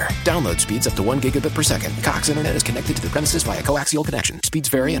building better. Download speeds up to 1 gigabit per second. Cox Internet is connected to the premises via coaxial connection. Speeds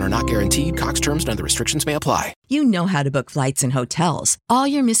vary and are not guaranteed. Cox terms and other restrictions may apply. You know how to book flights and hotels. All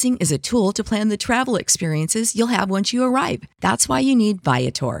you're missing is a tool to plan the travel experiences you'll have once you arrive. That's why you need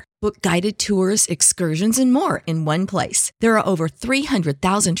Viator. Book guided tours, excursions, and more in one place. There are over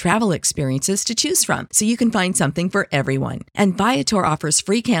 300,000 travel experiences to choose from, so you can find something for everyone. And Viator offers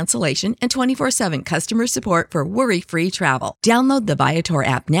free cancellation and 24/7 customer support for worry-free travel. Download the Viator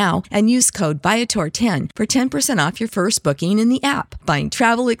app now and use code Viator10 for 10% off your first booking in the app. Find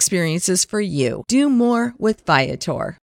travel experiences for you. Do more with Viator.